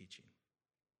patience and teaching.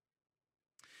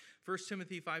 1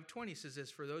 Timothy 5:20 says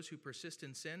this, for those who persist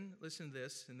in sin, listen to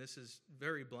this, and this is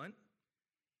very blunt.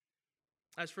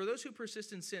 As for those who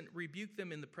persist in sin, rebuke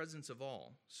them in the presence of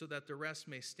all, so that the rest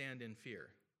may stand in fear.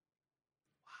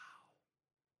 Wow.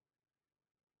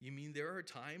 You mean there are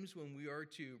times when we are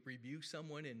to rebuke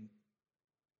someone in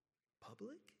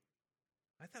public?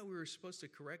 I thought we were supposed to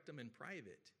correct them in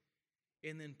private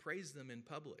and then praise them in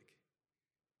public.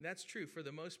 That's true for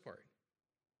the most part.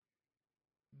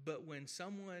 But when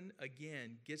someone,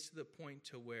 again, gets to the point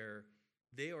to where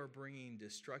they are bringing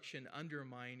destruction,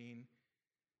 undermining,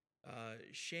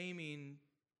 shaming,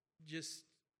 just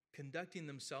conducting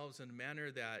themselves in a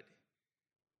manner that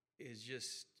is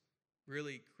just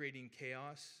really creating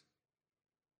chaos,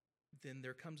 then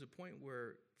there comes a point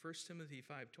where 1 Timothy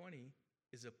 5:20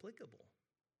 is applicable.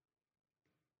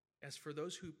 As for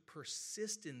those who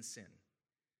persist in sin,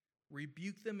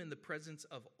 rebuke them in the presence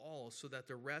of all, so that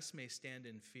the rest may stand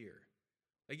in fear.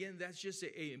 Again, that's just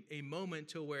a moment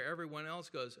to where everyone else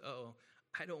goes, uh-oh,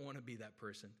 I don't want to be that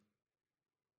person.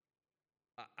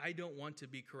 I don't want to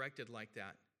be corrected like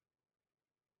that.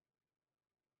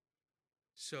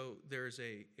 So there's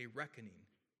a reckoning.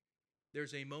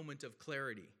 There's a moment of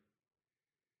clarity.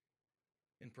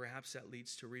 And perhaps that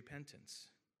leads to repentance,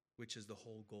 which is the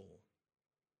whole goal.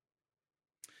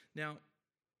 Now,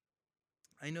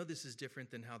 I know this is different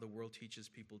than how the world teaches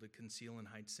people to conceal and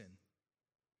hide sin.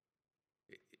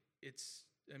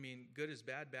 Good is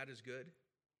bad, bad is good.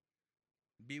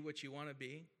 Be what you want to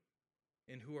be,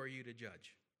 and who are you to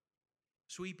judge?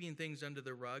 Sweeping things under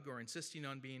the rug or insisting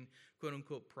on being, quote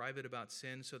unquote, private about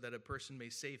sin so that a person may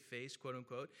save face, quote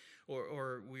unquote,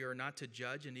 or we are not to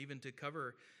judge and even to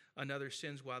cover another's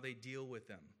sins while they deal with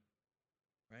them,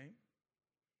 right?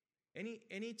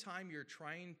 Any time you're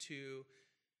trying to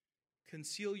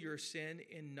conceal your sin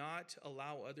and not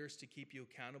allow others to keep you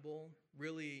accountable,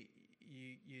 really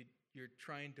you're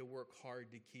trying to work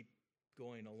hard to keep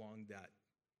going along that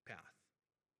path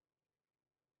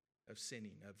of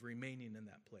sinning, of remaining in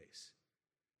that place.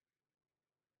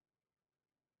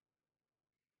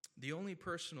 The only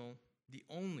personal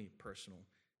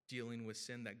dealing with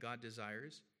sin that God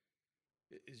desires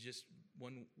is just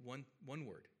one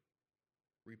word: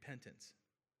 repentance.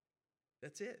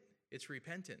 That's it. It's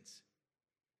repentance.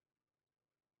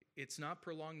 It's not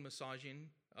prolonged massaging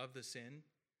of the sin.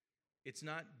 It's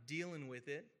not dealing with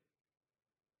it.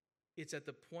 It's at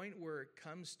the point where it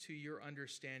comes to your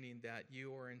understanding that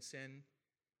you are in sin,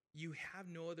 you have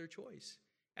no other choice.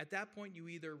 At that point, you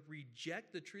either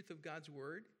reject the truth of God's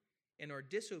word and are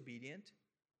disobedient,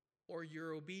 or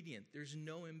you're obedient. There's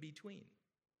no in between.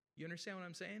 You understand what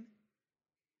I'm saying?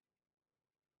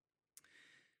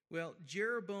 Well,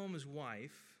 Jeroboam's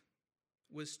wife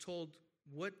was told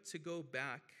what to go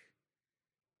back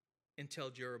and tell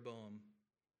Jeroboam,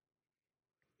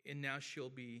 and now she'll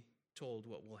be told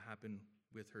what will happen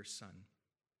with her son.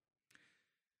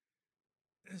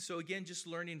 So again, just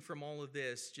learning from all of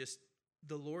this, just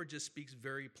the Lord just speaks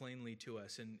very plainly to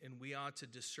us, and we ought to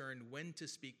discern when to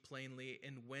speak plainly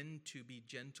and when to be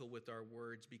gentle with our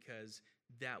words, because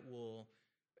that will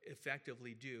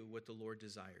effectively do what the Lord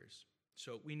desires.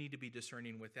 So we need to be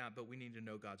discerning with that, but we need to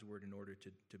know God's word in order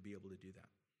to be able to do that.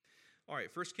 All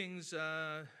right, 1 Kings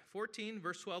 14,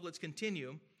 verse 12, let's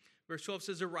continue. Verse 12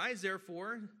 says, "Arise,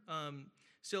 therefore,"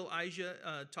 still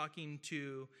Ahijah talking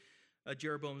to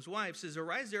Jeroboam's wife, says,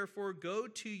 "Arise, therefore, go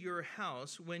to your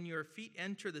house. When your feet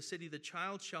enter the city, the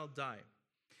child shall die.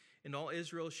 And all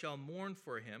Israel shall mourn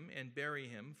for him and bury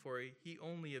him, for he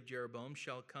only of Jeroboam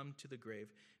shall come to the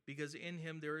grave, because in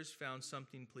him there is found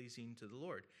something pleasing to the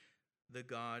Lord, the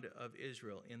God of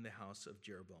Israel, in the house of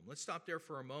Jeroboam." Let's stop there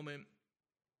for a moment.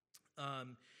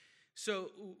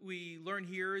 So we learn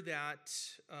here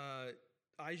that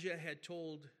Ahijah had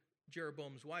told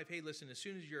Jeroboam's wife, "Hey, listen, as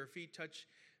soon as your feet touch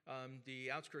the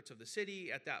outskirts of the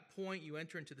city, at that point you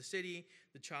enter into the city,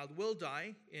 the child will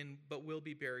die, but will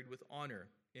be buried with honor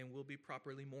and will be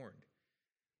properly mourned.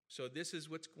 So this is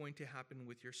what's going to happen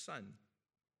with your son."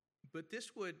 But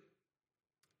this would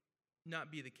not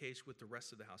be the case with the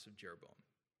rest of the house of Jeroboam.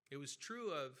 It was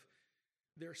true of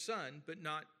their son, but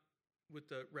not with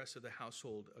the rest of the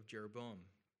household of Jeroboam.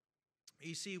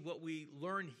 You see, what we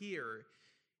learn here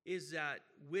is that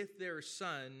with their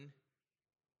son,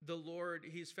 the Lord,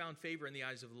 he's found favor in the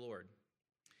eyes of the Lord.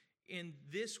 And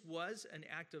this was an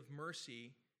act of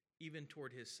mercy even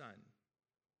toward his son.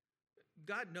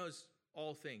 God knows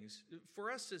all things.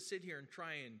 For us to sit here and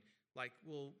try and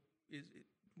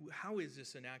how is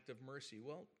this an act of mercy?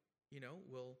 Well,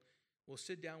 we'll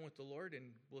sit down with the Lord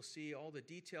and we'll see all the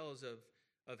details of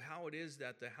how it is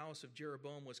that the house of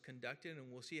Jeroboam was conducted,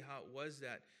 and we'll see how it was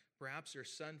that perhaps their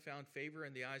son found favor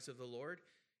in the eyes of the Lord.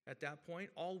 At that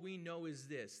point, all we know is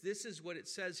this. This is what it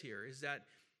says here, is that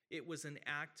it was an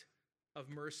act of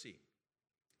mercy.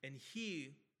 And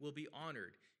he will be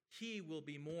honored. He will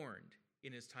be mourned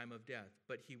in his time of death,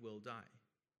 but he will die.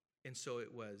 And so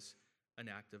it was an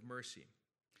act of mercy.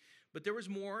 But there was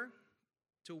more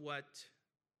to what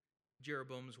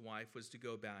Jeroboam's wife was to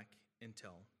go back and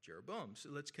tell Jeroboam. So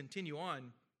let's continue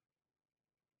on.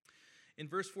 In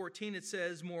verse 14, it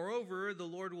says, "Moreover, the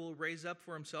Lord will raise up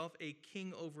for himself a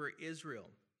king over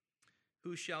Israel,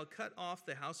 who shall cut off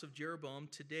the house of Jeroboam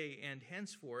today, and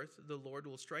henceforth the Lord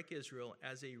will strike Israel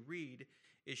as a reed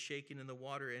is shaken in the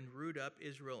water, and root up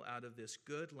Israel out of this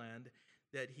good land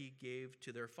that he gave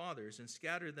to their fathers, and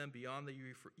scatter them beyond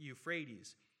the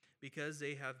Euphrates, because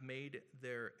they have made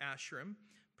their Asherim,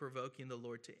 provoking the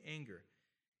Lord to anger.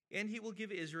 And he will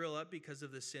give Israel up because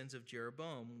of the sins of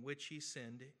Jeroboam, which he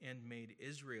sinned and made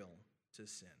Israel to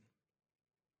sin."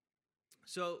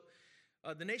 So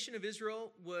the nation of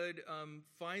Israel would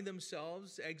find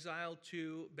themselves exiled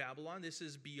to Babylon. This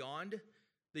is beyond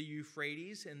the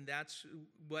Euphrates, and that's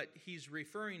what he's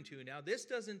referring to. Now, this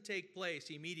doesn't take place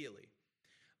immediately.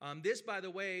 This, by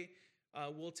the way,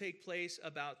 will take place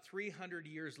about 300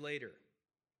 years later.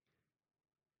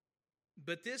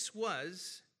 But this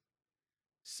was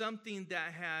something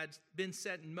that had been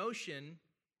set in motion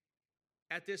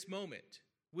at this moment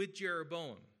with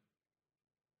Jeroboam.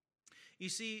 You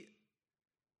see,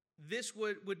 this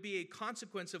would be a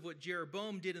consequence of what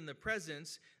Jeroboam did in the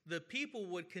presence. The people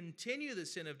would continue the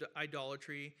sin of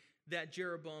idolatry that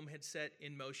Jeroboam had set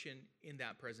in motion in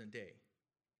that present day.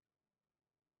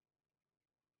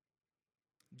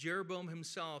 Jeroboam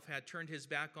himself had turned his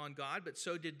back on God, but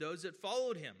so did those that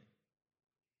followed him.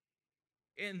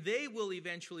 And they will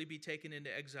eventually be taken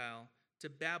into exile to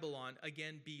Babylon,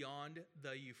 again beyond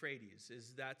the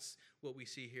Euphrates. That's what we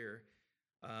see here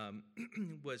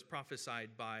was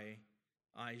prophesied by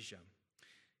Ahijah.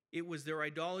 It was their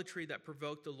idolatry that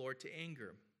provoked the Lord to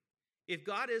anger. If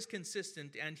God is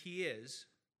consistent, and he is,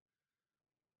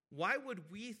 why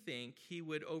would we think he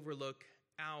would overlook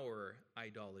our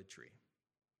idolatry?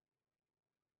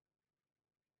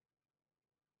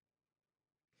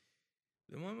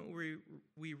 The moment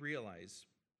we realize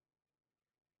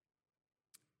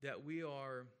that we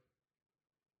are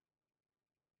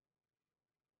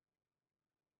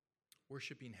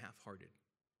worshiping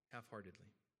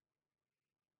half-heartedly,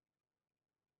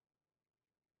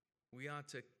 we ought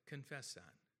to confess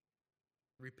that,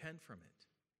 repent from it,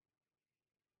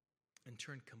 and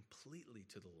turn completely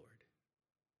to the Lord.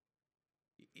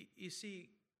 You see,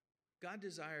 God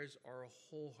desires our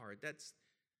whole heart. That's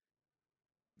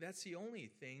the only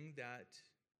thing that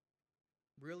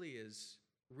really is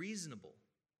reasonable.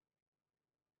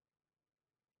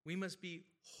 We must be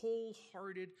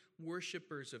wholehearted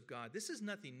worshipers of God. This is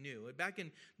nothing new. Back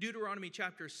in Deuteronomy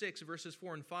chapter 6, verses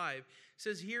 4 and 5, it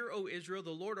says, "Hear, O Israel,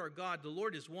 the Lord our God, the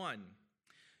Lord is one.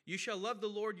 You shall love the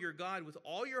Lord your God with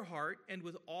all your heart and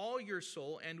with all your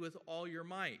soul and with all your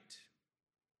might."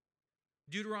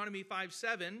 Deuteronomy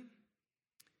 5:7,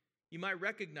 you might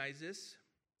recognize this.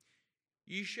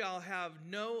 "You shall have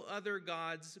no other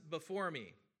gods before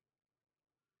me."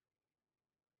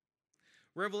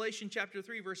 Revelation chapter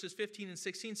 3, verses 15 and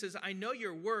 16 says, "I know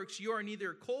your works. You are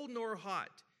neither cold nor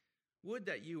hot. Would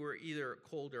that you were either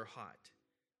cold or hot.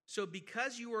 So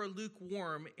because you are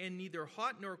lukewarm and neither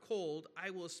hot nor cold, I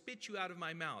will spit you out of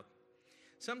my mouth."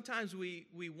 Sometimes we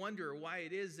wonder why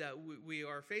it is that we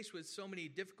are faced with so many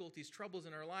difficulties, troubles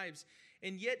in our lives,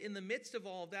 and yet in the midst of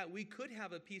all of that, we could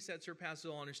have a peace that surpasses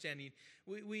all understanding.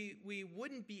 We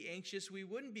wouldn't be anxious, we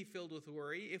wouldn't be filled with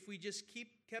worry if we just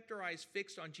kept our eyes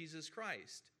fixed on Jesus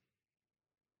Christ.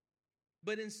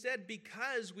 But instead,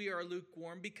 because we are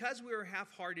lukewarm, because we are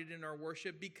half-hearted in our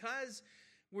worship, because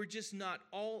we're just not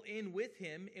all in with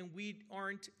him, and we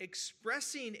aren't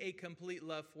expressing a complete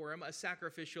love for him, a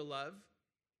sacrificial love,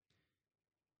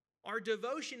 our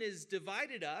devotion is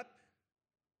divided up,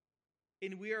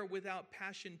 and we are without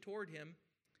passion toward him.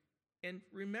 And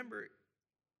remember,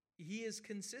 he is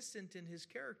consistent in his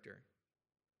character.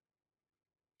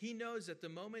 He knows that the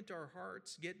moment our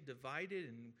hearts get divided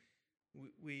and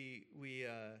we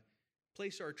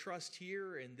place our trust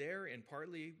here and there and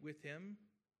partly with him,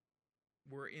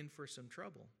 we're in for some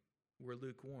trouble. We're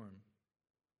lukewarm.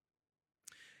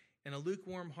 And a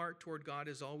lukewarm heart toward God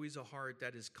is always a heart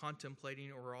that is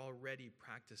contemplating or already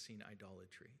practicing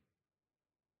idolatry.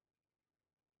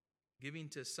 Giving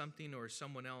to something or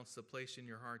someone else the place in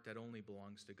your heart that only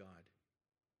belongs to God.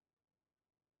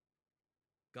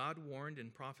 God warned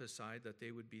and prophesied that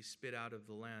they would be spit out of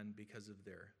the land because of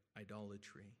their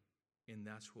idolatry. And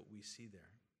that's what we see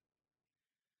there.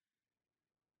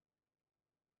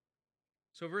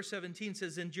 So verse 17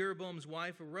 says, "Then Jeroboam's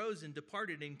wife arose and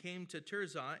departed and came to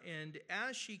Tirzah, and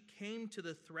as she came to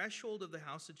the threshold of the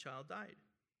house, the child died.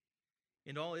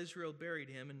 And all Israel buried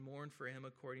him and mourned for him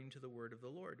according to the word of the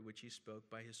Lord, which he spoke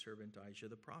by his servant Ahijah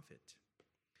the prophet."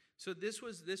 So this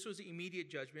was immediate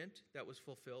judgment that was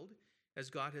fulfilled, as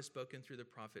God has spoken through the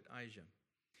prophet Ahijah.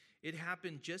 It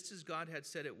happened just as God had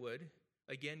said it would.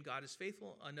 Again, God is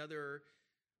faithful. Another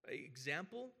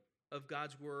example of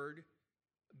God's word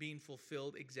being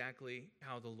fulfilled exactly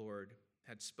how the Lord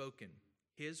had spoken.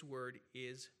 His word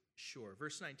is sure.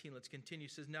 Verse 19, let's continue.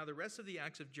 It says, "Now the rest of the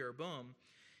acts of Jeroboam,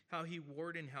 how he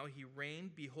warred and how he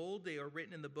reigned, behold, they are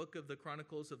written in the book of the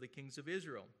Chronicles of the kings of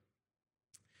Israel.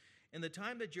 And the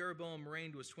time that Jeroboam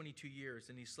reigned was 22 years,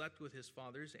 and he slept with his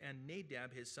fathers, and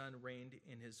Nadab his son reigned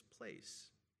in his place."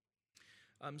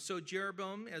 So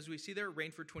Jeroboam, as we see there,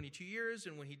 reigned for 22 years,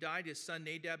 and when he died, his son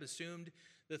Nadab assumed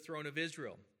the throne of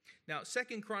Israel. Now,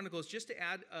 2 Chronicles, just to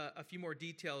add a few more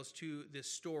details to this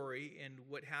story and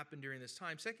what happened during this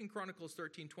time, 2 Chronicles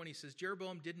 13:20 says,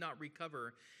 "Jeroboam did not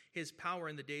recover his power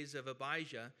in the days of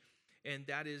Abijah," and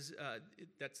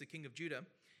that's the king of Judah,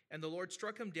 "and the Lord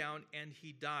struck him down, and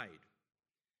he died."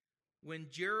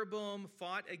 When Jeroboam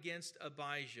fought against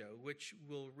Abijah, which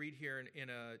we'll read here in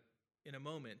a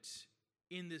moment,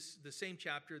 in the same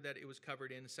chapter that it was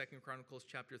covered in 2 Chronicles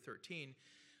chapter 13,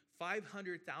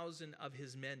 500,000 of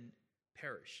his men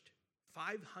perished.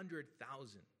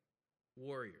 500,000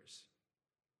 warriors.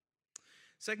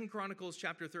 2 Chronicles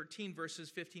chapter 13,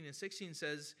 verses 15 and 16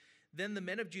 says, "Then the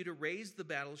men of Judah raised the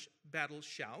battle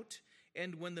shout,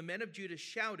 and when the men of Judah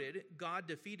shouted, God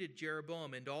defeated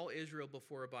Jeroboam and all Israel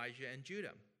before Abijah and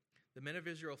Judah. The men of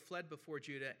Israel fled before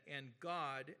Judah, and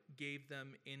God gave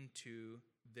them into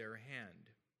their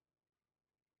hand."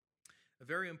 A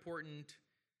very important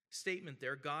statement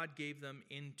there. God gave them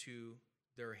into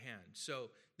their hand.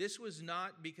 So this was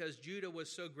not because Judah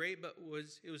was so great, but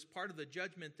it was part of the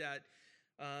judgment that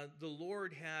the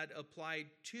Lord had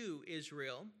applied to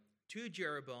Israel, to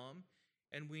Jeroboam,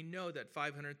 and we know that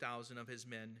 500,000 of his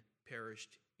men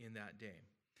perished in that day.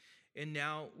 And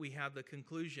now we have the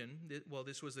conclusion. Well,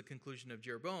 this was the conclusion of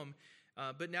Jeroboam,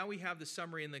 but now we have the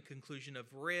summary and the conclusion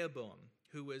of Rehoboam,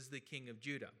 who was the king of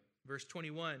Judah. Verse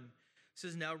 21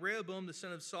 says, "Now Rehoboam, the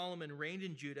son of Solomon, reigned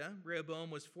in Judah.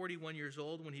 Rehoboam was 41 years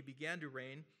old when he began to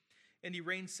reign, and he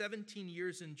reigned 17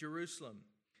 years in Jerusalem,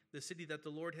 the city that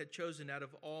the Lord had chosen out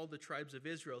of all the tribes of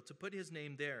Israel, to put his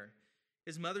name there.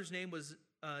 His mother's name was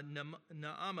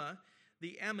Naamah,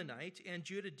 the Ammonite, and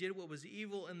Judah did what was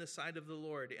evil in the sight of the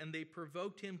Lord, and they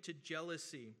provoked him to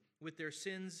jealousy with their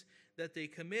sins that they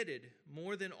committed,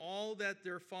 more than all that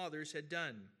their fathers had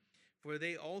done. For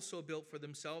they also built for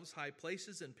themselves high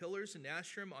places and pillars and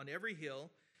Asherim on every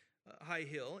hill, high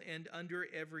hill, and under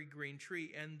every green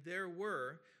tree. And there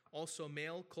were also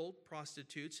male cult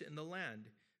prostitutes in the land.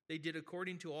 They did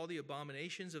according to all the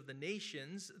abominations of the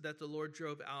nations that the Lord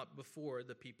drove out before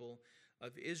the people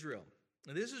of Israel.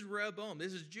 And this is Rehoboam.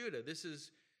 This is Judah. This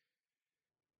is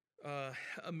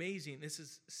amazing. This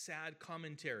is sad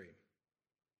commentary.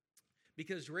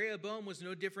 Because Rehoboam was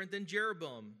no different than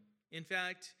Jeroboam. In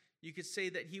fact, you could say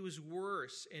that he was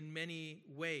worse in many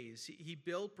ways. He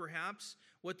built perhaps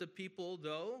what the people,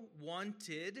 though,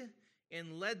 wanted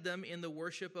and led them in the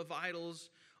worship of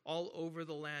idols all over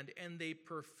the land. And they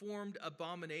performed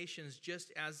abominations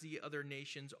just as the other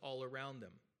nations all around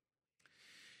them.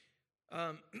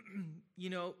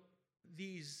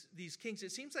 These kings,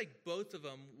 it seems like both of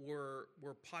them were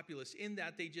populist in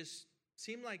that they just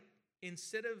seemed like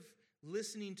instead of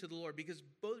listening to the Lord, because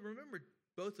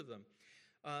both of them,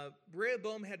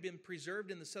 Rehoboam had been preserved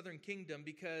in the southern kingdom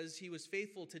because he was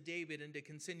faithful to David and to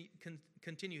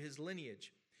continue his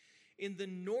lineage. In the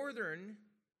northern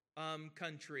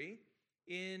country,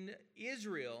 in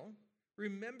Israel,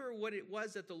 remember what it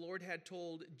was that the Lord had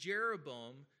told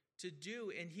Jeroboam to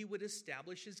do, and he would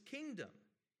establish his kingdom.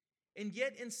 And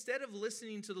yet, instead of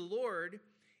listening to the Lord,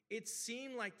 it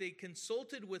seemed like they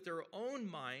consulted with their own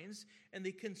minds, and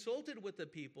they consulted with the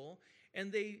people,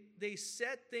 and they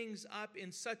set things up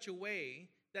in such a way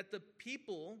that the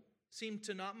people seemed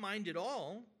to not mind at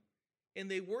all, and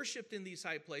they worshiped in these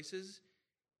high places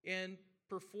and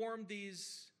performed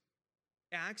these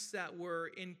acts that were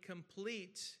in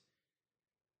complete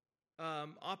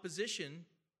opposition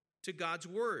to God's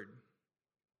word.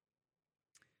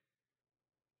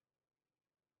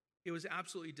 It was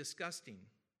absolutely disgusting.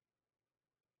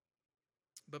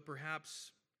 But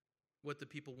perhaps what the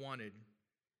people wanted.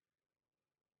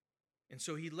 And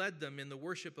so he led them in the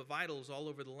worship of idols all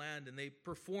over the land, and they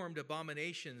performed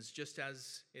abominations just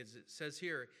as it says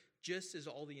here, just as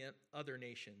all the other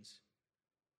nations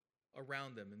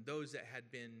around them and those that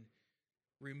had been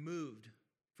removed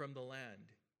from the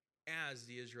land as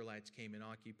the Israelites came and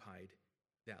occupied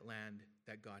that land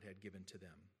that God had given to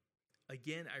them.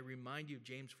 Again, I remind you,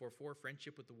 James 4:4,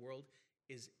 friendship with the world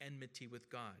is enmity with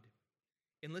God.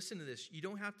 And listen to this, you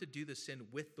don't have to do the sin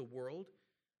with the world,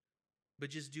 but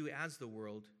just do as the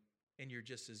world, and you're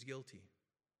just as guilty.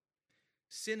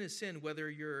 Sin is sin, whether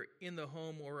you're in the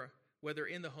home or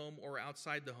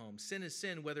outside the home. Sin is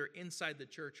sin, whether inside the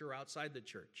church or outside the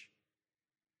church.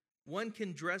 One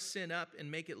can dress sin up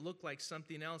and make it look like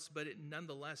something else, but it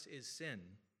nonetheless is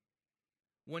sin.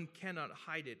 One cannot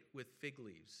hide it with fig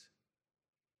leaves.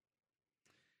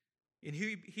 In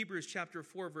Hebrews chapter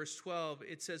 4, verse 12,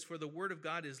 it says, "For the word of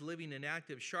God is living and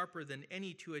active, sharper than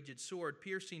any two-edged sword,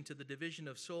 piercing to the division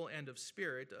of soul and of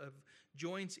spirit, of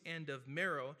joints and of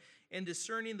marrow, and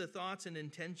discerning the thoughts and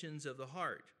intentions of the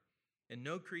heart. And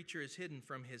no creature is hidden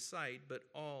from his sight, but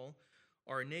all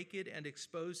are naked and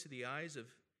exposed to the eyes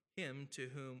of him to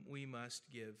whom we must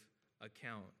give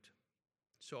account."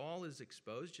 So all is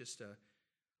exposed, just a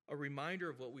reminder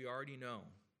of what we already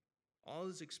know. All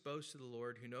is exposed to the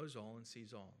Lord who knows all and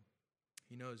sees all.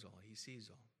 He knows all. He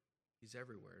sees all. He's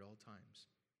everywhere at all times.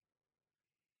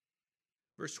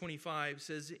 Verse 25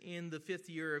 says, "In the 5th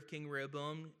year of King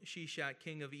Rehoboam, Shishak,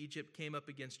 king of Egypt, came up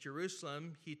against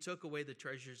Jerusalem. He took away the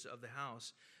treasures of the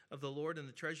house of the Lord and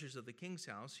the treasures of the king's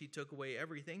house. He took away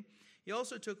everything. He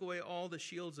also took away all the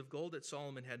shields of gold that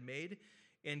Solomon had made.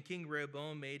 And King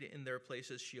Rehoboam made in their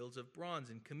places shields of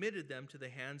bronze and committed them to the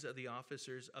hands of the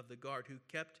officers of the guard who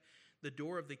kept the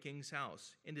door of the king's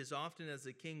house. And as often as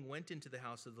the king went into the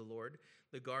house of the Lord,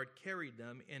 the guard carried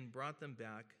them and brought them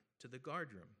back to the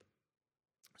guard room."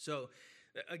 So,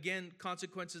 again,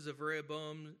 consequences of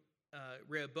Rehoboam's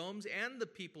and the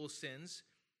people's sins.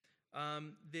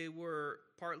 They were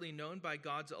partly known by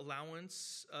God's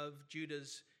allowance of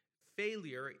Judah's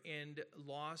failure and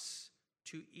loss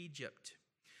to Egypt.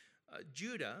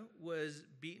 Judah was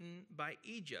beaten by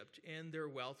Egypt, and their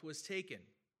wealth was taken.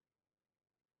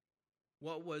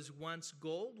 What was once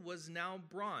gold was now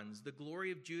bronze. The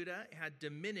glory of Judah had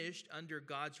diminished under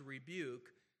God's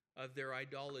rebuke of their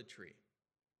idolatry.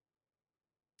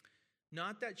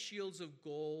 Not that shields of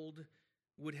gold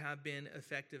would have been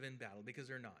effective in battle, because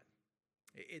they're not.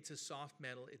 It's a soft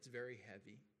metal. It's very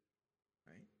heavy,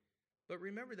 right? But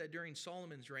remember that during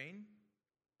Solomon's reign,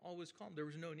 all was calm. There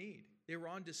was no need. They were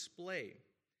on display.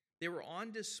 They were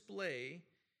on display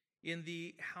in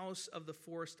the house of the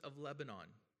forest of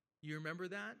Lebanon. You remember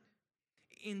that?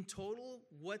 In total,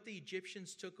 what the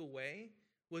Egyptians took away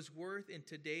was worth, in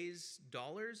today's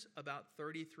dollars, about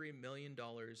 $33 million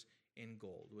in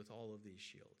gold with all of these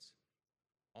shields.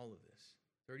 all of this,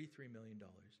 $33 million.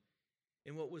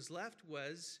 And what was left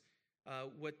was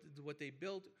what they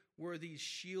built were these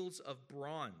shields of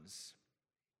bronze.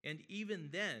 And even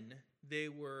then, they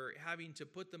were having to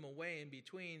put them away in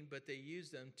between, but they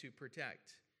used them to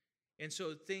protect. And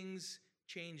so things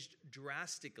changed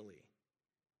drastically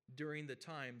during the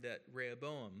time that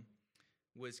Rehoboam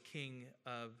was king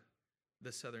of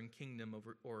the southern kingdom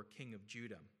or king of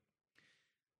Judah.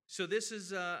 So this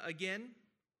is, again,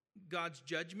 God's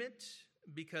judgment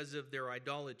because of their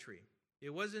idolatry. It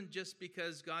wasn't just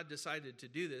because God decided to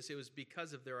do this, it was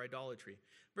because of their idolatry.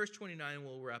 Verse 29,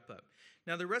 we'll wrap up.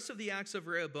 Now the rest of the acts of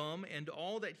Rehoboam and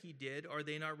all that he did, are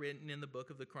they not written in the book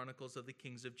of the Chronicles of the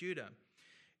kings of Judah?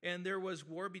 And there was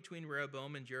war between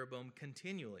Rehoboam and Jeroboam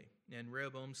continually. And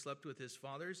Rehoboam slept with his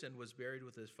fathers and was buried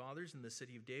with his fathers in the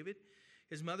city of David.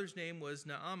 His mother's name was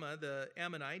Naamah the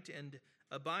Ammonite, and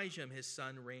Abijam his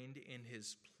son reigned in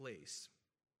his place.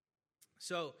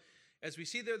 So, as we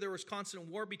see there was constant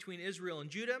war between Israel and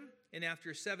Judah, and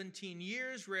after 17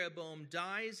 years, Rehoboam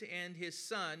dies, and his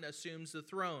son assumes the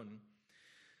throne.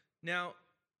 Now,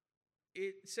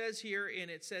 it says here, and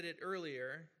it said it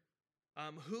earlier,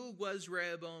 who was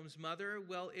Rehoboam's mother?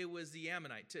 Well, it was the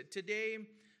Ammonite. Today,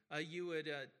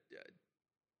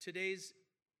 today's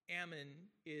Ammon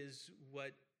is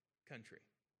what country?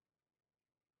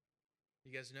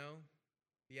 You guys know?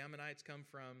 The Ammonites come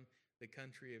from the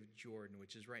country of Jordan,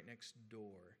 which is right next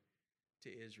door to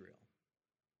Israel.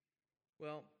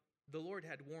 Well, the Lord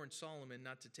had warned Solomon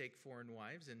not to take foreign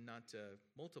wives and not to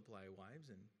multiply wives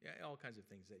and all kinds of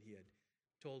things that he had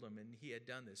told him, and he had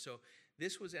done this. So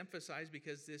this was emphasized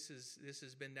because this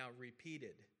has been now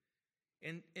repeated.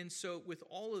 And so with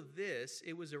all of this,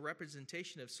 it was a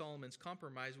representation of Solomon's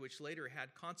compromise, which later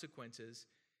had consequences,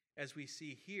 as we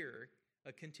see here,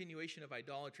 a continuation of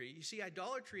idolatry. You see,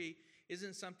 idolatry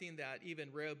isn't something that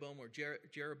even Rehoboam or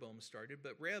Jeroboam started,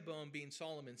 but Rehoboam, being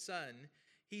Solomon's son,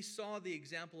 he saw the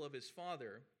example of his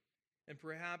father, and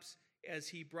perhaps as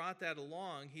he brought that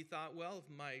along, he thought, well, if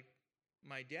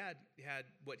my dad had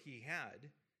what he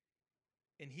had,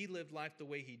 and he lived life the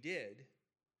way he did,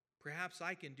 perhaps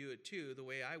I can do it too, the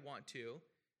way I want to,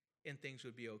 and things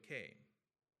would be okay.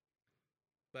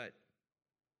 But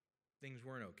things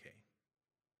weren't okay.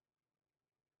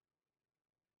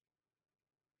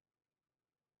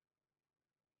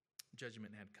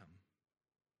 Judgment had come.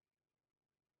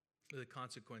 The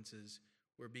consequences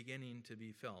were beginning to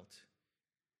be felt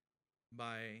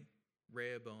by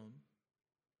Rehoboam,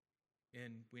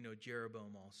 and we know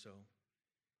Jeroboam also.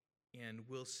 And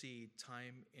we'll see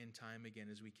time and time again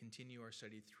as we continue our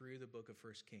study through the book of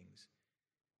 1 Kings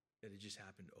that it just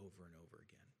happened over and over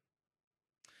again.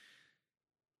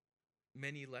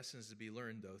 Many lessons to be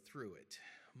learned, though, through it.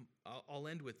 I'll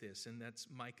end with this, and that's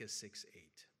Micah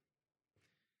 6:8.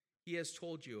 He has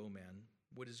told you, O man,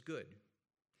 what is good.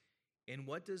 And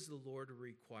what does the Lord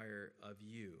require of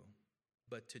you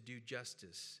but to do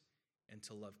justice and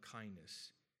to love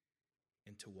kindness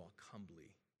and to walk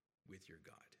humbly with your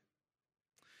God?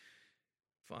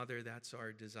 Father, that's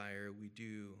our desire. We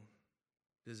do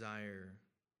desire,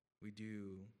 we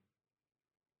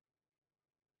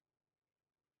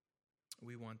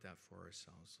want that for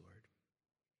ourselves, Lord.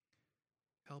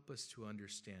 Help us to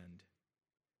understand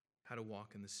how to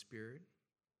walk in the Spirit,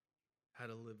 how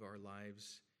to live our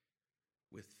lives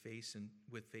with faith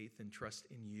and trust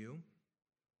in you,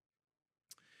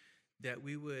 that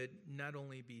we would not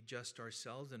only be just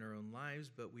ourselves in our own lives,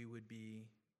 but we would be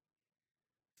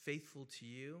faithful to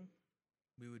you.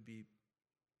 We would be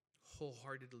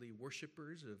wholeheartedly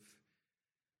worshipers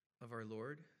of our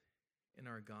Lord and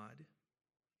our God,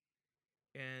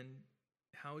 and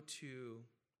how to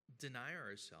deny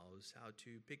ourselves, how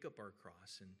to pick up our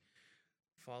cross and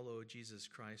follow Jesus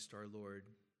Christ our Lord,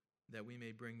 that we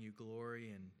may bring you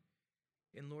glory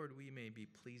and Lord, we may be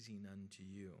pleasing unto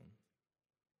you.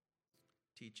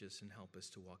 Teach us and help us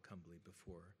to walk humbly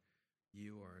before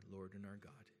you, our Lord and our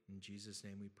God. In Jesus'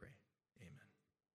 name we pray. Amen.